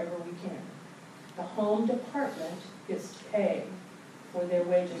them wherever we can. The home department gets to pay for their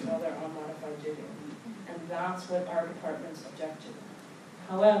wages while they're on modified duty. And that's what our department's objective.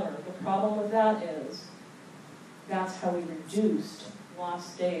 However, the problem with that is that's how we reduced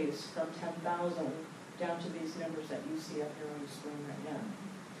lost days from 10,000 down to these numbers that you see up here on the screen right now.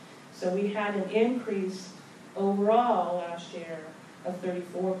 So we had an increase overall last year of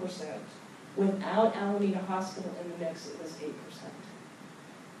 34%. Without Alameda Hospital in the mix, it was 8%.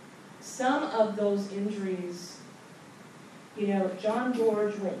 Some of those injuries, John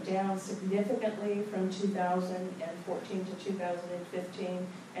George went down significantly from 2014 to 2015,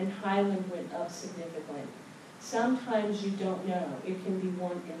 and Highland went up significantly. Sometimes you don't know. It can be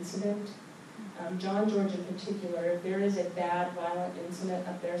one incident. John George in particular, if there is a bad, violent incident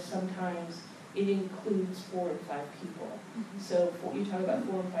up there, sometimes it includes 4 to 5 people. So you talk about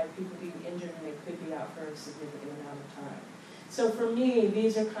 4 or 5 people being injured, and they could be out for a significant amount of time. So for me,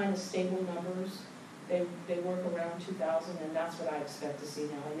 these are kind of stable numbers. They work around 2,000, and that's what I expect to see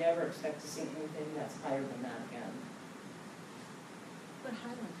now. I never expect to see anything that's higher than that again. But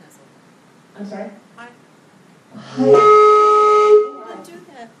Highland has a I'm sorry? lot. Don't do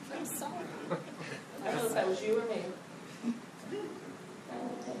that. I'm sorry. I don't know if that was you or me.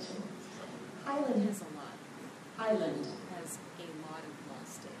 Highland has a lot. Highland. Has a lot of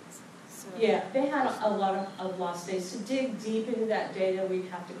lost days. So Yeah, they had a lot of lost days. To dig deep into that data, we'd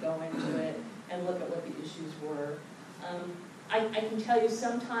have to go into it and look at what the issues were. I can tell you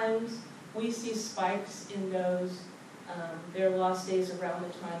sometimes we see spikes in those. There are lost days around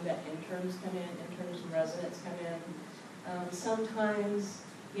the time that interns come in, interns and residents come in. Sometimes,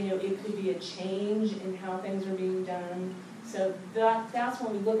 it could be a change in how things are being done. So that's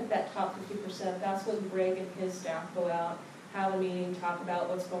when we look at that top 50%, that's when Greg and his staff go out, have a meeting, talk about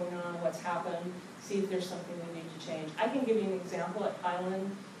what's going on, what's happened, see if there's something we need to change. I can give you an example at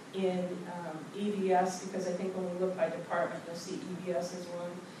Highland in EVS, because I think when we look by department, you'll see EVS is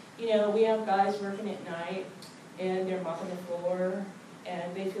one. We have guys working at night, and they're mopping the floor,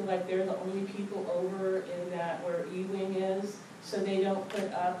 and they feel like they're the only people over in that where E-wing is, so they don't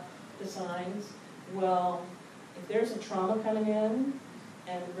put up the signs. Well, if there's a trauma coming in,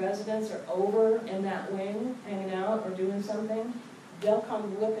 and residents are over in that wing, hanging out or doing something, they'll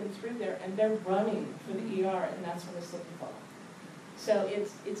come looking through there, and they're running for the ER, and that's when it's looking for them. So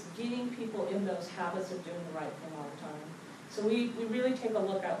it's getting people in those habits of doing the right thing all the time. So we really take a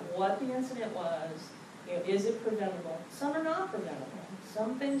look at what the incident was. Is it preventable? Some are not preventable.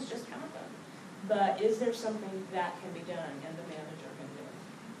 Some things just happen. But is there something that can be done, and the manager can do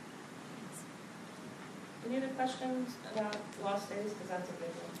it? Any other questions about lost days? Because that's a big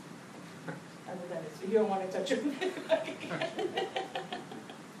one. Other than it's, you don't want to touch it.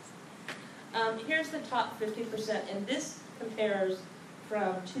 Here's the top 50%, and this compares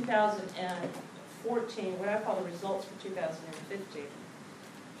from 2014, what I call the results for 2015.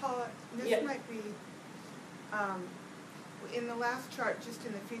 Paula, this Yeah. might be, in the last chart, just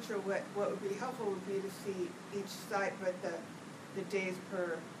in the future, what would be helpful would be to see each site, but the days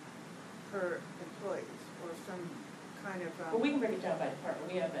per employees, or some kind of. Well, we can break it down by department.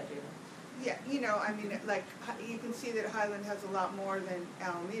 We have that data. Yeah, like, you can see that Highland has a lot more than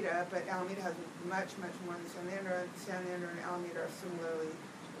Alameda, but Alameda has much, much more than San Leandro. San Leandro and Alameda are similarly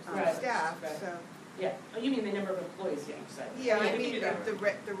Right, staffed, right. so. Yeah. Oh, you mean the number of employees each site? Yeah, I we can mean, do that. the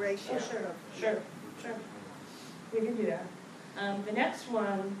ratio. Oh, sure, of- sure. We can do that. The next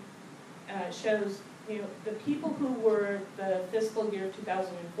one shows, the people who were the fiscal year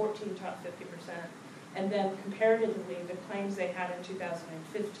 2014 top 50%, and then comparatively the claims they had in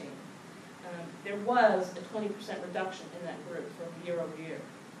 2015. There was a 20% reduction in that group from year over year.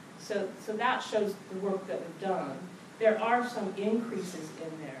 So that shows the work that we've done. There are some increases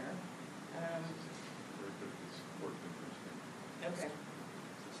in there. Okay.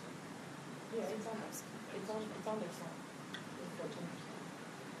 Yeah, it's on there. It's on their slide. It's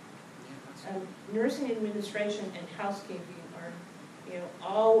 14%. Nursing administration and housekeeping are,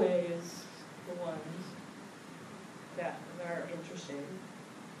 always the ones that are interesting.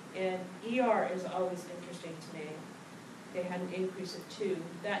 And ER is always interesting to me. They had an increase of 2.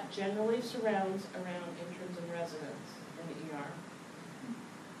 That generally surrounds around interns and residents in the ER.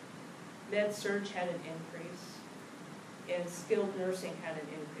 Med-surg had an increase, and skilled nursing had an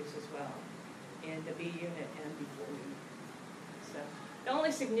increase as well, in the B unit and B4 unit. So the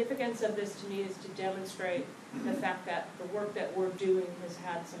only significance of this to me is to demonstrate the fact that the work that we're doing has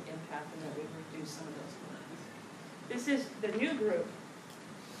had some impact and that we've reduced some of those claims. This is the new group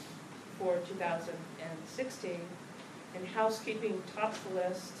for 2016, and housekeeping tops the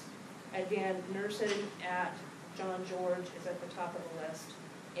list. Again, nursing at John George is at the top of the list,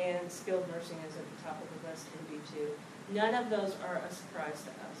 and skilled nursing is at the top of the list in B2. None of those are a surprise to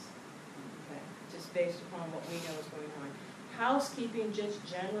us, okay, just based upon what we know is going on. Housekeeping just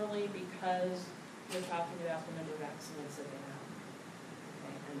generally because we're talking about the number of accidents that they have,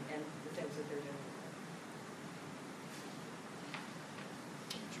 okay, and the things that they're doing.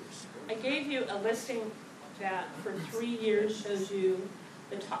 I gave you a listing that for 3 years shows you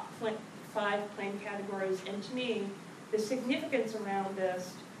the top 5 claim categories, and to me, the significance around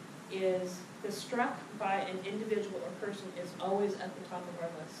this is the struck by an individual or person is always at the top of our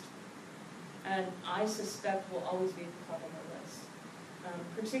list. And I suspect will always be at the top of our list.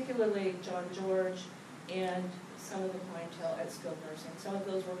 Particularly John George and some of the clientele at skilled nursing, some of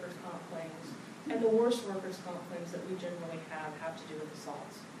those workers' comp claims, and the worst workers' comp claims that we generally have to do with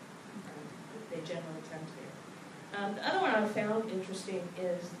assaults. They generally tend to be. The other one I found interesting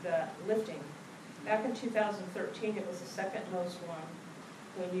is the lifting. Back in 2013, it was the second most one.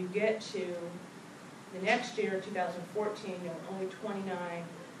 When you get to the next year, 2014, there were only 29,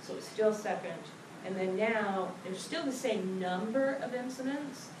 so it's still second. And then now, there's still the same number of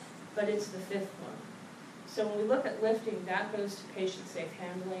incidents, but it's the 5th one. So when we look at lifting, that goes to patient safe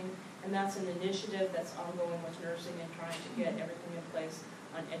handling, and that's an initiative that's ongoing with nursing and trying to get everything in place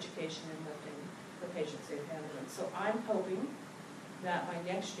on education and lifting for patient safe handling. So I'm hoping that by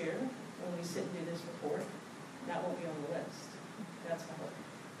next year, when we sit and do this report, that won't be on the list. That's my hope.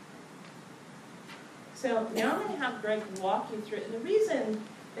 So now I'm going to have Greg walk you through it. And the reason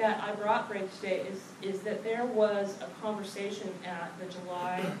that I brought Greg today is that there was a conversation at the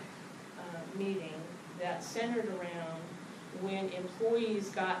July meeting that centered around when employees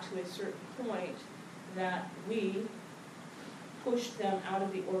got to a certain point that we pushed them out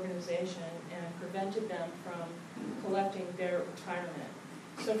of the organization and prevented them from collecting their retirement.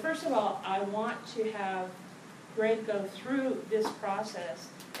 So first of all, I want to have Greg go through this process,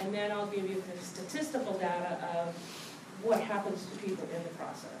 and then I'll give you the statistical data of what happens to people in the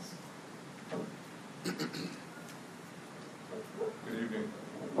process. Good evening.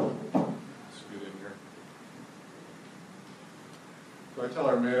 It's good in here. So I tell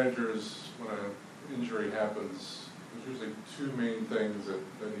our managers when an injury happens, there's usually 2 main things that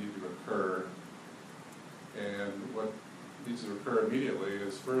need to occur. And what needs to occur immediately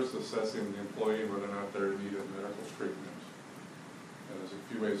is first assessing the employee whether or not they're in need of medical treatment. And there's a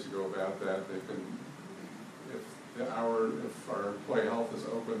few ways to go about that. They can, if our employee health is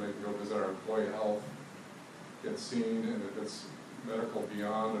open, they can go visit our employee health, get seen, and if it's medical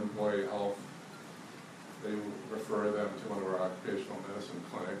beyond employee health, they will refer them to one of our occupational medicine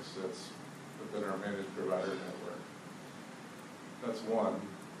clinics that's within our managed provider network. That's one,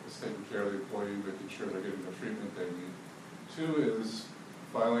 is taking care of the employee, making sure they're getting the treatment they need. 2 is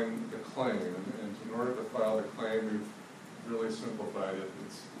filing the claim, and in order to file the claim, we've really simplified it.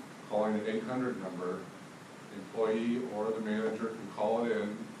 It's calling an 800 number. The employee or the manager can call it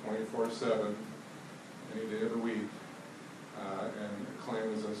in 24/7, any day of the week, and a claim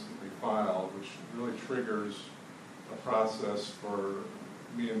is instantly filed, which really triggers a process for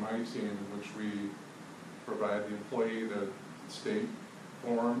me and my team in which we provide the employee the state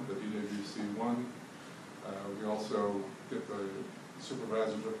form, the DWC-1. We also get the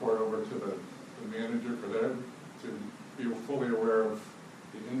supervisor's report over to the manager for them to be fully aware of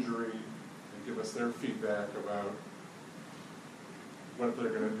the injury and give us their feedback about what they're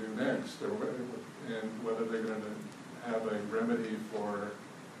going to do next, and whether they're going to have a remedy for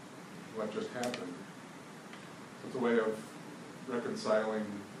what just happened. So it's a way of reconciling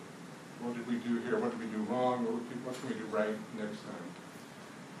what did we do here, what did we do wrong, what can we do right next time.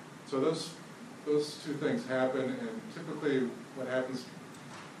 So those 2 things happen, and typically what happens,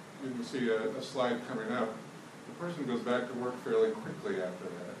 you can see a slide coming up, the person goes back to work fairly quickly after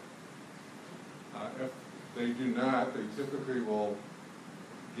that. If they do not, they typically will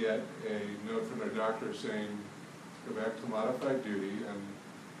get a note from their doctor saying, go back to modified duty, and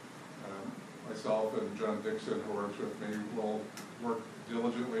myself and John Dixon, who works with me, will work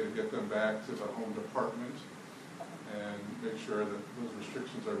diligently to get them back to the home department and make sure that those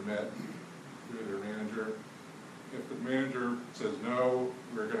restrictions are met through their manager. If the manager says no,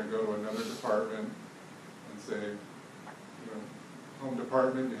 we're going to go to another department and say, home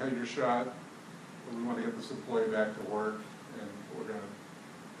department, you had your shot, but we want to get this employee back to work, and we're going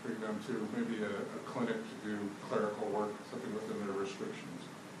to bring them to maybe a clinic to do clerical work, something within their restrictions.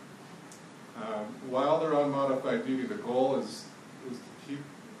 While they're on modified duty, the goal is to keep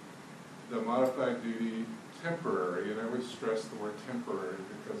the modified duty temporary, and I always stress the word temporary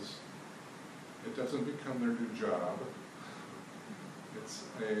because it doesn't become their new job. It's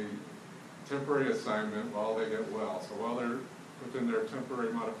a temporary assignment while they get well. So while they're within their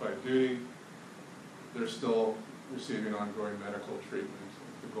temporary modified duty, they're still receiving ongoing medical treatment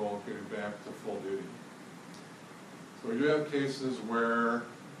with the goal of getting back to full duty. So we do have cases where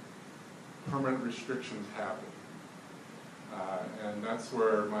permanent restrictions happen. And that's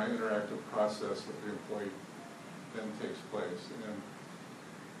where my interactive process with the employee then takes place. And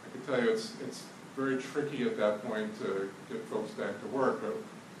I can tell you it's very tricky at that point to get folks back to work, but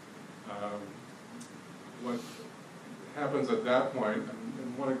What happens at that point,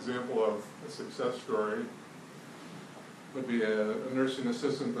 and one example of a success story would be a nursing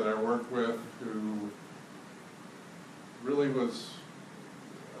assistant that I worked with who really was,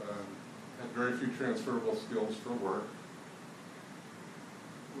 had very few transferable skills for work.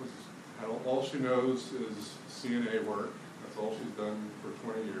 All she knows is CNA work. That's all she's done for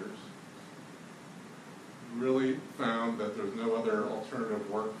 20 years. Really found that there's no other alternative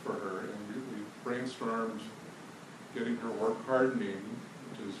work for her, and we brainstormed getting her work hardening,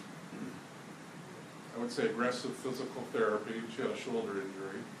 which is, I would say, aggressive physical therapy. She had a shoulder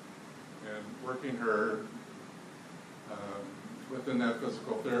injury, and working her within that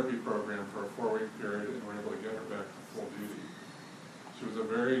physical therapy program for a 4-week period, and we're able to get her back to full duty. She was a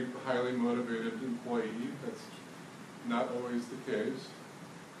very highly motivated employee. That's not always the case,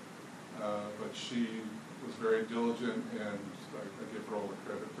 but she was very diligent, and I give her all the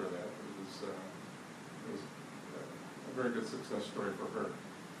credit for that. It was a very good success story for her.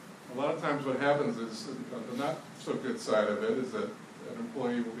 A lot of times what happens is, the not so good side of it is that an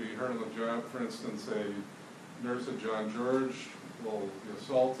employee will be hurt on the job. For instance, a nurse at John George will be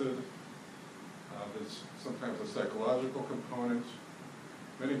assaulted. There's sometimes a psychological component,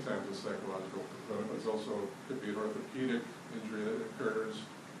 many times a psychological component, but it's also could be an orthopedic injury that occurs.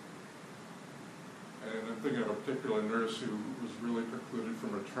 And I'm thinking of a particular nurse who was really precluded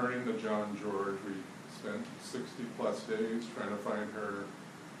from returning to John George. We spent 60+ days trying to find her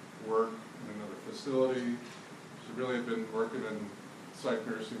work in another facility. She really had been working in psych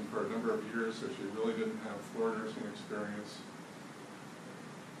nursing for a number of years, so she really didn't have floor nursing experience.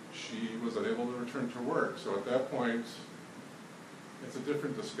 She was unable to return to work. So at that point, it's a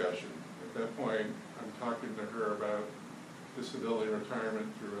different discussion. At that point, I'm talking to her about disability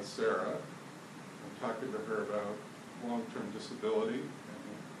retirement through ACERA. I'm talking to her about long-term disability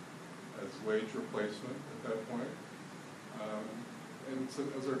as wage replacement at that point. And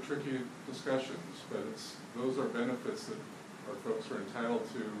those are tricky discussions, but those are benefits that our folks are entitled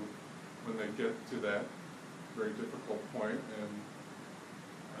to when they get to that very difficult point. And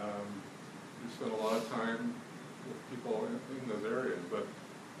we spend a lot of time with people in those areas. But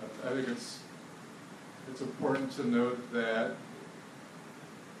I think it's important to note that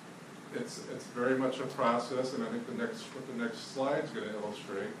it's very much a process, and I think what the next slide is going to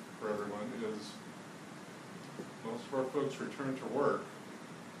illustrate for everyone is most of our folks return to work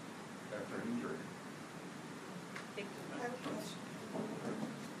after an injury.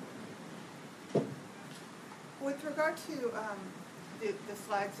 With regard to the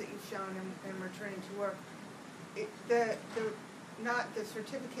slides that you've shown in returning to work, not the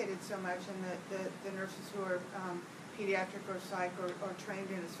certificated so much, and the nurses who are pediatric or psych or trained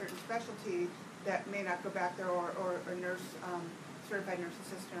in a certain specialty that may not go back there, or a nurse, certified nurse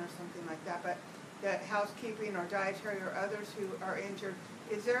assistant or something like that, but the housekeeping or dietary or others who are injured,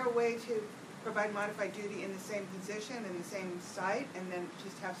 is there a way to provide modified duty in the same position, in the same site, and then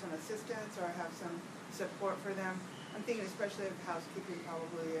just have some assistance or have some support for them? I'm thinking especially of housekeeping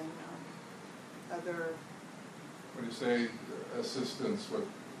probably, and other. When you say assistance, what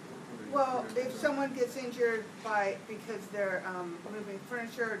Well, if someone gets injured because they're moving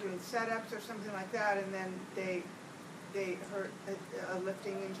furniture or doing setups or something like that, and then they hurt a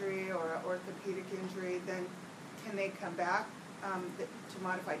lifting injury or an orthopedic injury, then can they come back to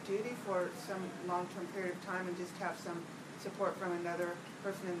modified duty for some long-term period of time and just have some support from another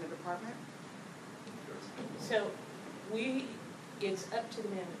person in the department? So it's up to the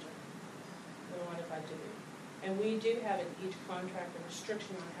manager, the modified duty. And we do have in each contract a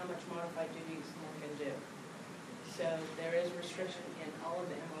restriction on how much modified duty someone can do. So there is a restriction in all of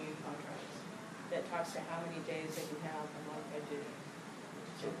the MOU contracts that talks to how many days they can have a modified duty.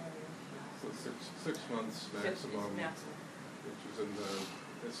 So 6 months maximum, which is in the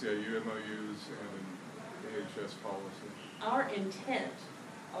SEIU MOUs and in the AHS policy. Our intent,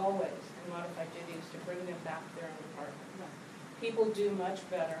 always, in modified duty is to bring them back to their own department. People do much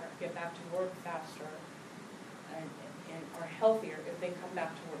better, get back to work faster, and are healthier if they come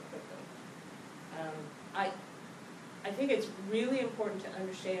back to work quickly. I think it's really important to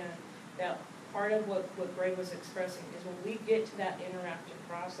understand that part of what Greg was expressing is when we get to that interactive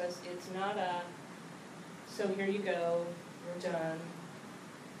process, it's not so here you go, we're done,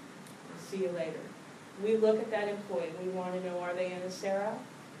 we'll see you later. We look at that employee, we want to know, are they in ACERA?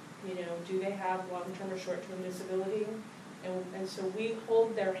 Do they have long-term or short-term disability? And so we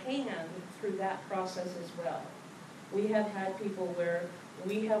hold their hand through that process as well. We have had people where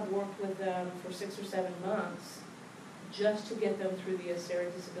we have worked with them for 6 or 7 months just to get them through the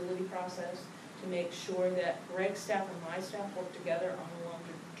ACERA disability process, to make sure that Greg's staff and my staff work together on a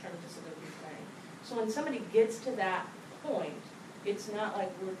long-term disability claim. So when somebody gets to that point, it's not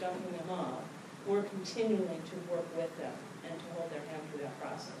like we're dumping them off. We're continuing to work with them and to hold their hand through that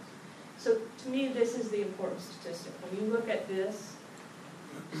process. So to me, this is the important statistic. When you look at this,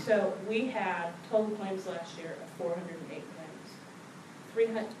 so we had total claims last year of 408 claims.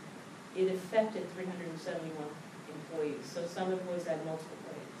 It affected 371 employees, so some employees had multiple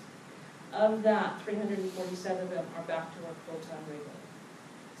claims. Of that, 347 of them are back to work full-time regularly.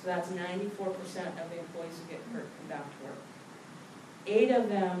 So that's 94% of the employees who get hurt come back to work. 8 of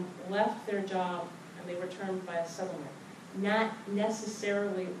them left their job and they were termed by a settlement, not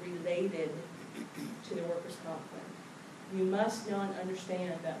necessarily related to the workers' comp claim. You must know and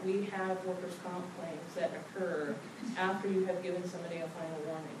understand that we have workers' comp claims that occur after you have given somebody a final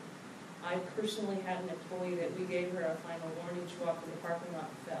warning. I personally had an employee that we gave her a final warning, she walked in the parking lot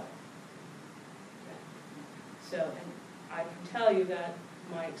and fell. Okay. So, and I can tell you that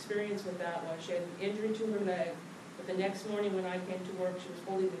my experience with that was she had an injury to her leg, but the next morning when I came to work, she was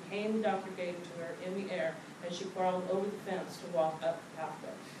holding the cane the doctor gave to her in the air, and she crawled over the fence to walk up the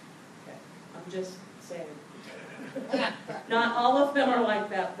pathway. Okay. I'm just saying. Not all of them are like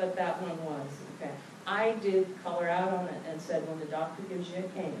that, but that one was. Okay. I did call her out on it and said, when the doctor gives you a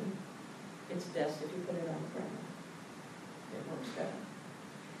cane, it's best if you put it on the ground. It works better.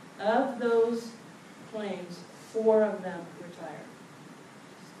 Of those claims, 4 of them retired,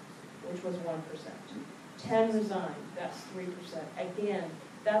 which was 1%. 10 resigned, that's 3%. Again,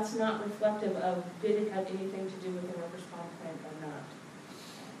 that's not reflective of did it have anything to do with the workers' comp claim or not.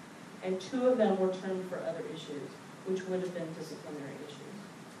 And 2 of them were termed for other issues, which would have been disciplinary issues,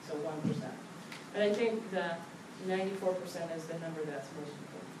 so 1%. But I think the 94% is the number that's most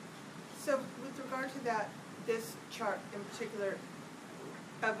important. So with regard to that, this chart in particular,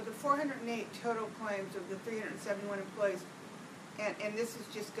 of the 408 total claims of the 371 employees, and this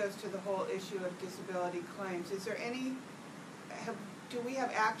just goes to the whole issue of disability claims, is there any, do we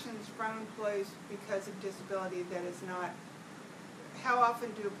have actions from employees because of disability that is not, how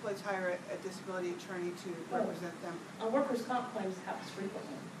often do employees hire a disability attorney to represent them? On workers' comp claims, it happens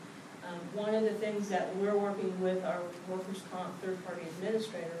frequently. One of the things that we're working with our workers' comp third-party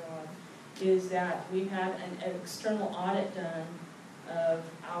administrator on is that we have an external audit done of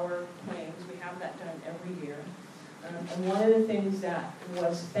our claims. We have that done every year. And one of the things that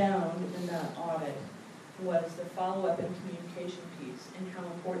was found in that audit was the follow-up and communication piece and how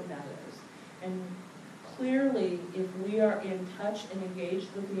important that is. And clearly, if we are in touch and engaged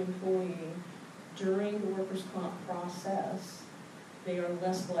with the employee during the workers' comp process, they are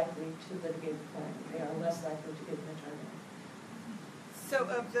less likely to litigate the claim. They are less likely to get an attorney. So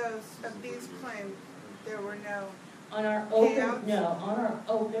of these claims, there were no on our payouts? No,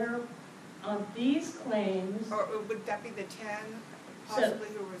 on these claims. Or would that be the 10 possibly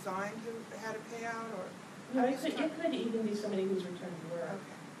who resigned who had a payout, or? No, it could even be somebody who's returned to work.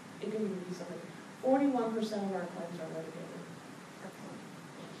 Okay. It could even be somebody. 41% of our claims are litigated,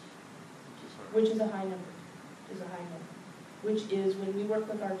 which is a high number. Which is when we work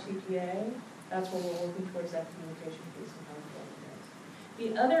with our TPA, that's when we're working towards that communication piece and how important it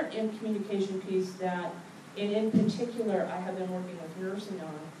is. The other communication piece that, and in particular, I have been working with nursing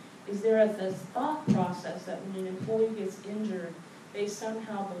on, is there is this thought process that when an employee gets injured, they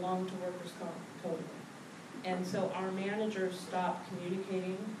somehow belong to workers' comp totally. And so our managers stop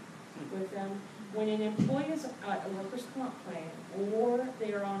communicating with them. When an employee is a workers' comp claim or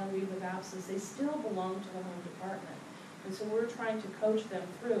they are on a leave of absence, they still belong to the home department. And so we're trying to coach them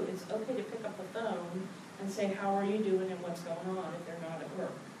through. It's okay to pick up the phone and say, how are you doing and what's going on if they're not at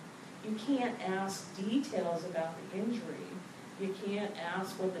work. You can't ask details about the injury. You can't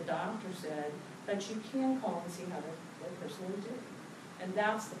ask what the doctor said, but you can call and see how the person is doing. And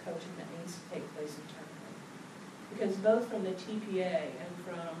that's the coaching that needs to take place internally. Because both from the TPA and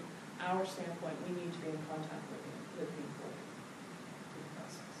from our standpoint, we need to be in contact with the employee through the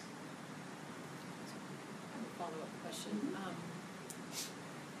process. Follow-up question. I'm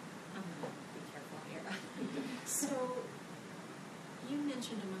going to be careful here. So, you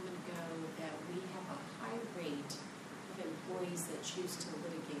mentioned a moment ago that we have a high rate of employees that choose to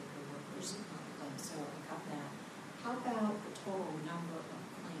litigate the workers' comp claim, so I got that. How about the total number of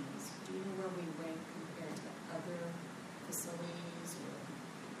claims? Do you know where we rank compared to other facilities, or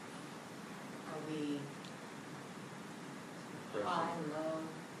are we high, low?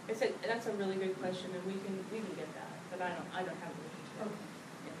 That's a really good question, and we can get that, but I don't have the detail. Okay.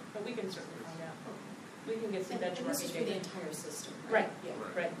 Yeah, but we can certainly find out. We can get some And benchmarking this is for the data. entire system, right? Right, Yeah.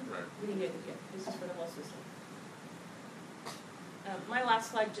 right. We can get, this is for the whole system. My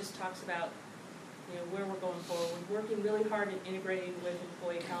last slide just talks about where we're going forward. We're working really hard at integrating with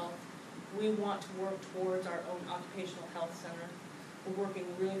employee health. We want to work towards our own occupational health center. We're working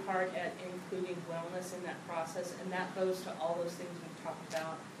really hard at including wellness in that process, and that goes to all those things we've talked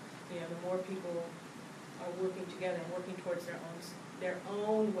about. The more people are working together and working towards their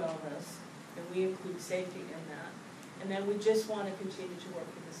own wellness, and we include safety in that. And then we just want to continue to work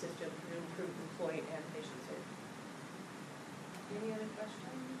with the system to improve employee and patient safety. Any other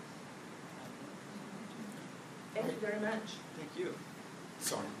questions? Thank you very much. Thank you.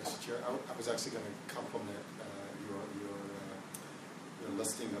 Sorry, Mr. Chair, I was actually going to compliment your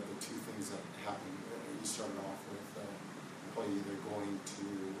listing of the two things that happened. You started off with employee either going to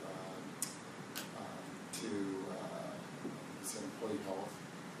employee health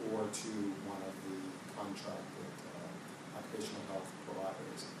or to one of the contracted occupational health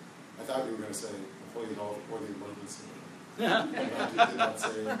providers. I thought you were going to say employee health or the emergency room. But you did not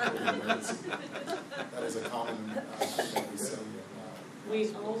say employee emergency. That is a common thing that we say.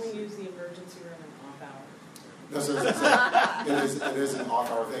 We only use the emergency room in off hours. No, so it is an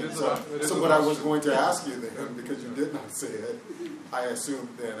off-hour thing. So what I was going to ask you then, because you did not say it, I assume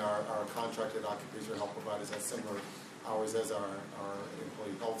then our contracted occupational health providers have similar hours as our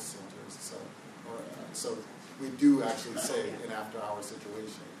employee health centers. So we do actually say in after-hour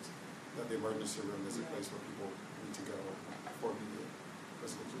situations that the emergency room is a place where people need to go for immediate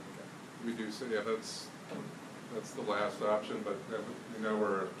resolution. We do say, yeah, that's the last option, but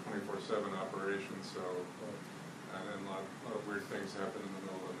we're a 24/7 operation, so, and then a lot of weird things happen in the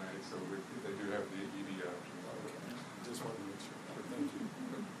middle of the night, so they do have the ED option. Okay. Just wanted to make sure. Thank you.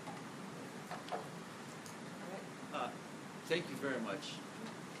 Thank you very much.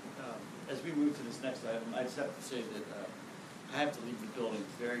 As we move to this next item, I just have to say that I have to leave the building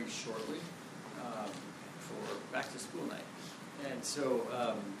very shortly for back to school night. And so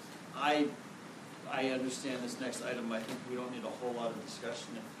I understand this next item. I think we don't need a whole lot of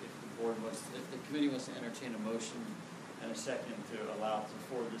discussion. If the committee wants to entertain a motion and a second to allow to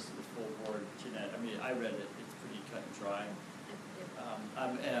forward this to the full board, Jeanette. I mean, I read it. It's pretty cut and dry.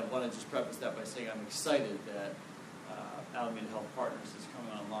 And I want to just preface that by saying I'm excited that Alameda Health Partners is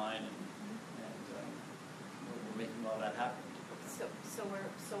coming online, and we're making all that happen. So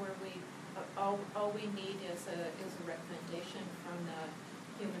all we need is a recommendation from the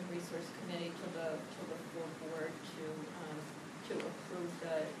Human Resource Committee to the full board to approve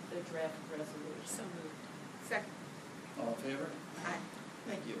the draft resolution. So moved. Second. All in favor? Aye.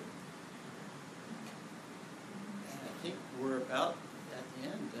 Thank you. And I think we're about at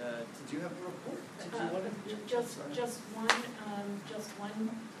the end. Did you have a report? Did you want to? Just one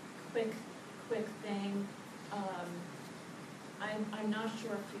quick thing. I'm not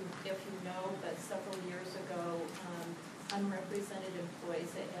sure if you know, but several years ago, unrepresented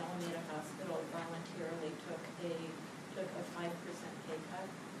employees at Alameda Hospital voluntarily took a 5% pay cut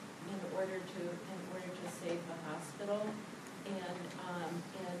in order to save the hospital. And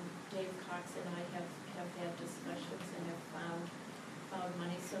Dave Cox and I have had discussions and have found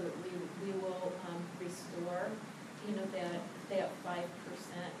money so that we will restore that 5%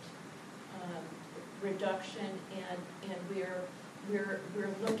 reduction, and we're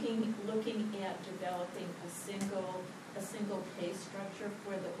looking at developing a single pay structure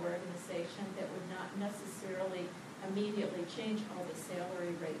for the organization that would not necessarily immediately change all the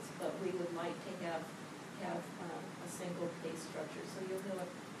salary rates, but we would like to have a single pay structure. So you'll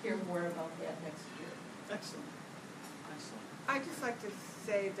hear more about that next year. Excellent. I'd just like to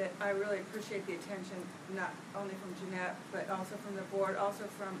say that I really appreciate the attention, not only from Jeanette, but also from the board, also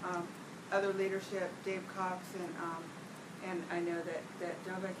from other leadership, Dave Cox, and I know that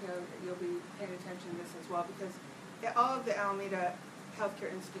Del Vecchio, you'll be paying attention to this as well, because all of the Alameda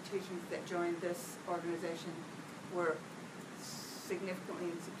healthcare institutions that joined this organization were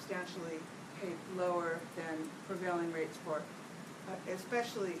significantly and substantially paid lower than prevailing rates for,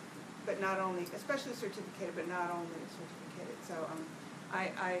 especially certificated, but not only certificated. So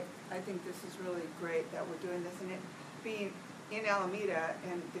I think this is really great that we're doing this, and it being in Alameda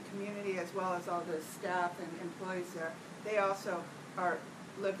and the community as well as all the staff and employees there, they also are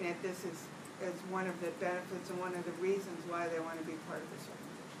looking at this as one of the benefits and one of the reasons why they want to be part of this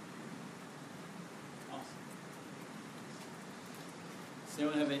organization. Awesome. Does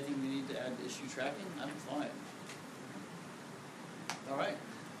anyone have anything we need to add to issue tracking? I'm fine. All right.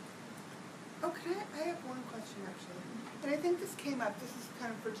 Oh, I have one question actually. And I think this came up, this is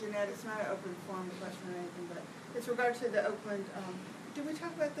kind of for Jeanette, it's not an open forum question or anything, but it's regard to the Oakland, did we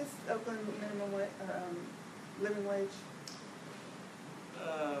talk about this Oakland minimum living wage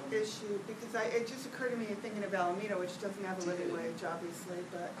issue? Because it just occurred to me thinking of Alameda, which doesn't have a living wage, obviously,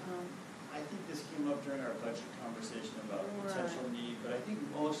 but I think this came up during our budget conversation about potential need, but I think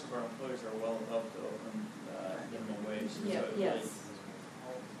most of our employees are well above the Oakland minimum wage. So Yeah, it yes. really-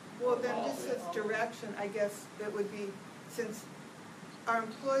 Well, then just as direction, I guess it would be, since our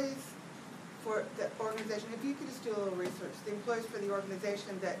employees for the organization, if you could just do a little research, the employees for the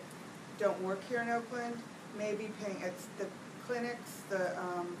organization that don't work here in Oakland may be paying at the clinics,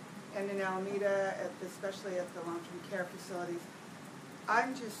 and in Alameda, especially at the long-term care facilities.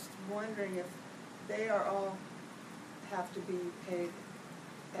 I'm just wondering if they are all have to be paid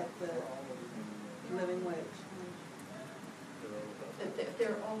at the living wage.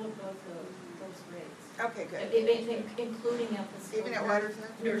 They're all above those rates. Okay, good. Including at the Even at skilled Water's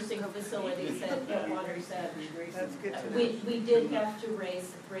Edge? nursing facilities at Water's Edge. That's good to know. We did have to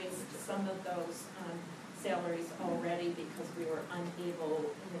raise some of those salaries already because we were unable,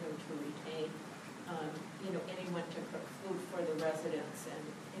 to retain, anyone to cook food for the residents and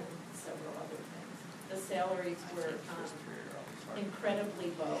several other things. The salaries were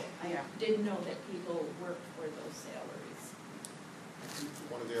incredibly low. I Yeah. didn't know that people worked for those salaries.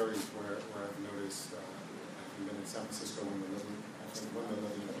 One of the areas where I've noticed, I've been in San Francisco when the living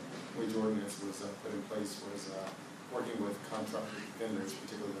wage ordinance was put in place was working with contract vendors,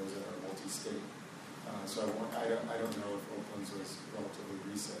 particularly those that are multi-state. So I don't know if Oakland's was relatively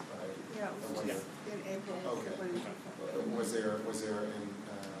recent, but Yeah, it was just in April. Okay. Was there an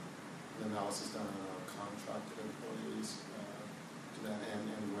analysis done on our contracted employees to that end,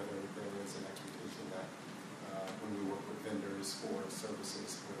 and whether there is an expectation that when we work with vendors for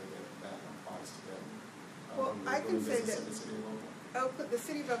services, whether that applies to them? Well, when we're I can doing say business that in the city of Oakland? the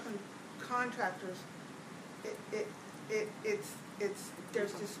city of Oakland contractors,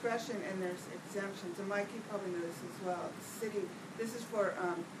 there's discretion and there's exemptions, and Mike, you probably know this as well. The city, this is for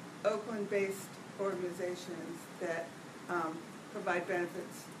Oakland-based organizations that provide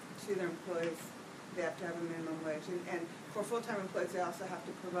benefits to their employees. They have to have a minimum wage, and for full-time employees, they also have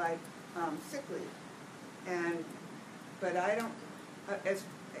to provide sick leave. But I don't, as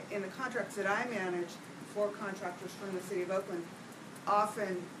in the contracts that I manage for contractors from the city of Oakland,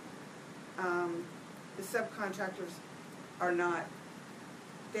 often the subcontractors are not,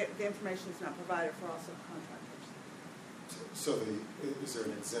 the information is not provided for all subcontractors. So is there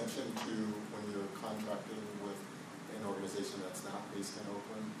an exemption to when you're contracting with an organization that's not based in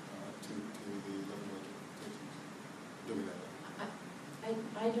Oakland to the living wage expectations? Do we know that?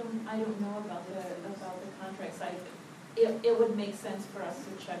 I don't know about the contracts. It would make sense for us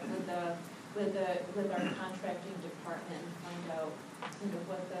to check with our contracting department and find out,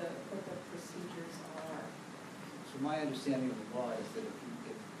 what the procedures are. So my understanding of the law is that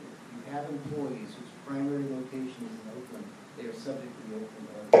if you have employees whose primary location is in Oakland, they are subject to the Oakland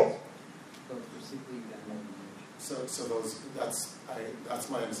ordinance, both for sick leave and living wage. So that's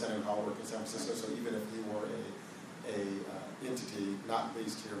my understanding of how it works in San Francisco. So even if you were a entity not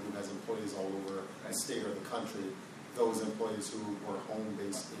based here who has employees all over the state or the country, those employees who were home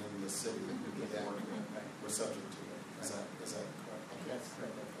based in the city were subject to it. Is that correct? Okay. That's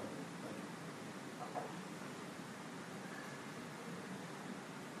correct. Thank you.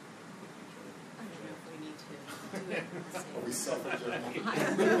 I don't know if we need to do it the same. Are we self-adjourning? I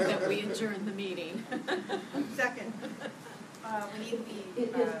move that we adjourn the meeting. Second. We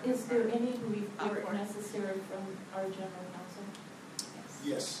need the. Is there any report necessary from our general counsel?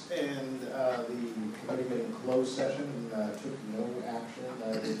 Yes, and the committee met in closed session and took no action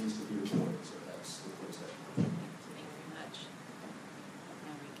that needs to be reported, so that's the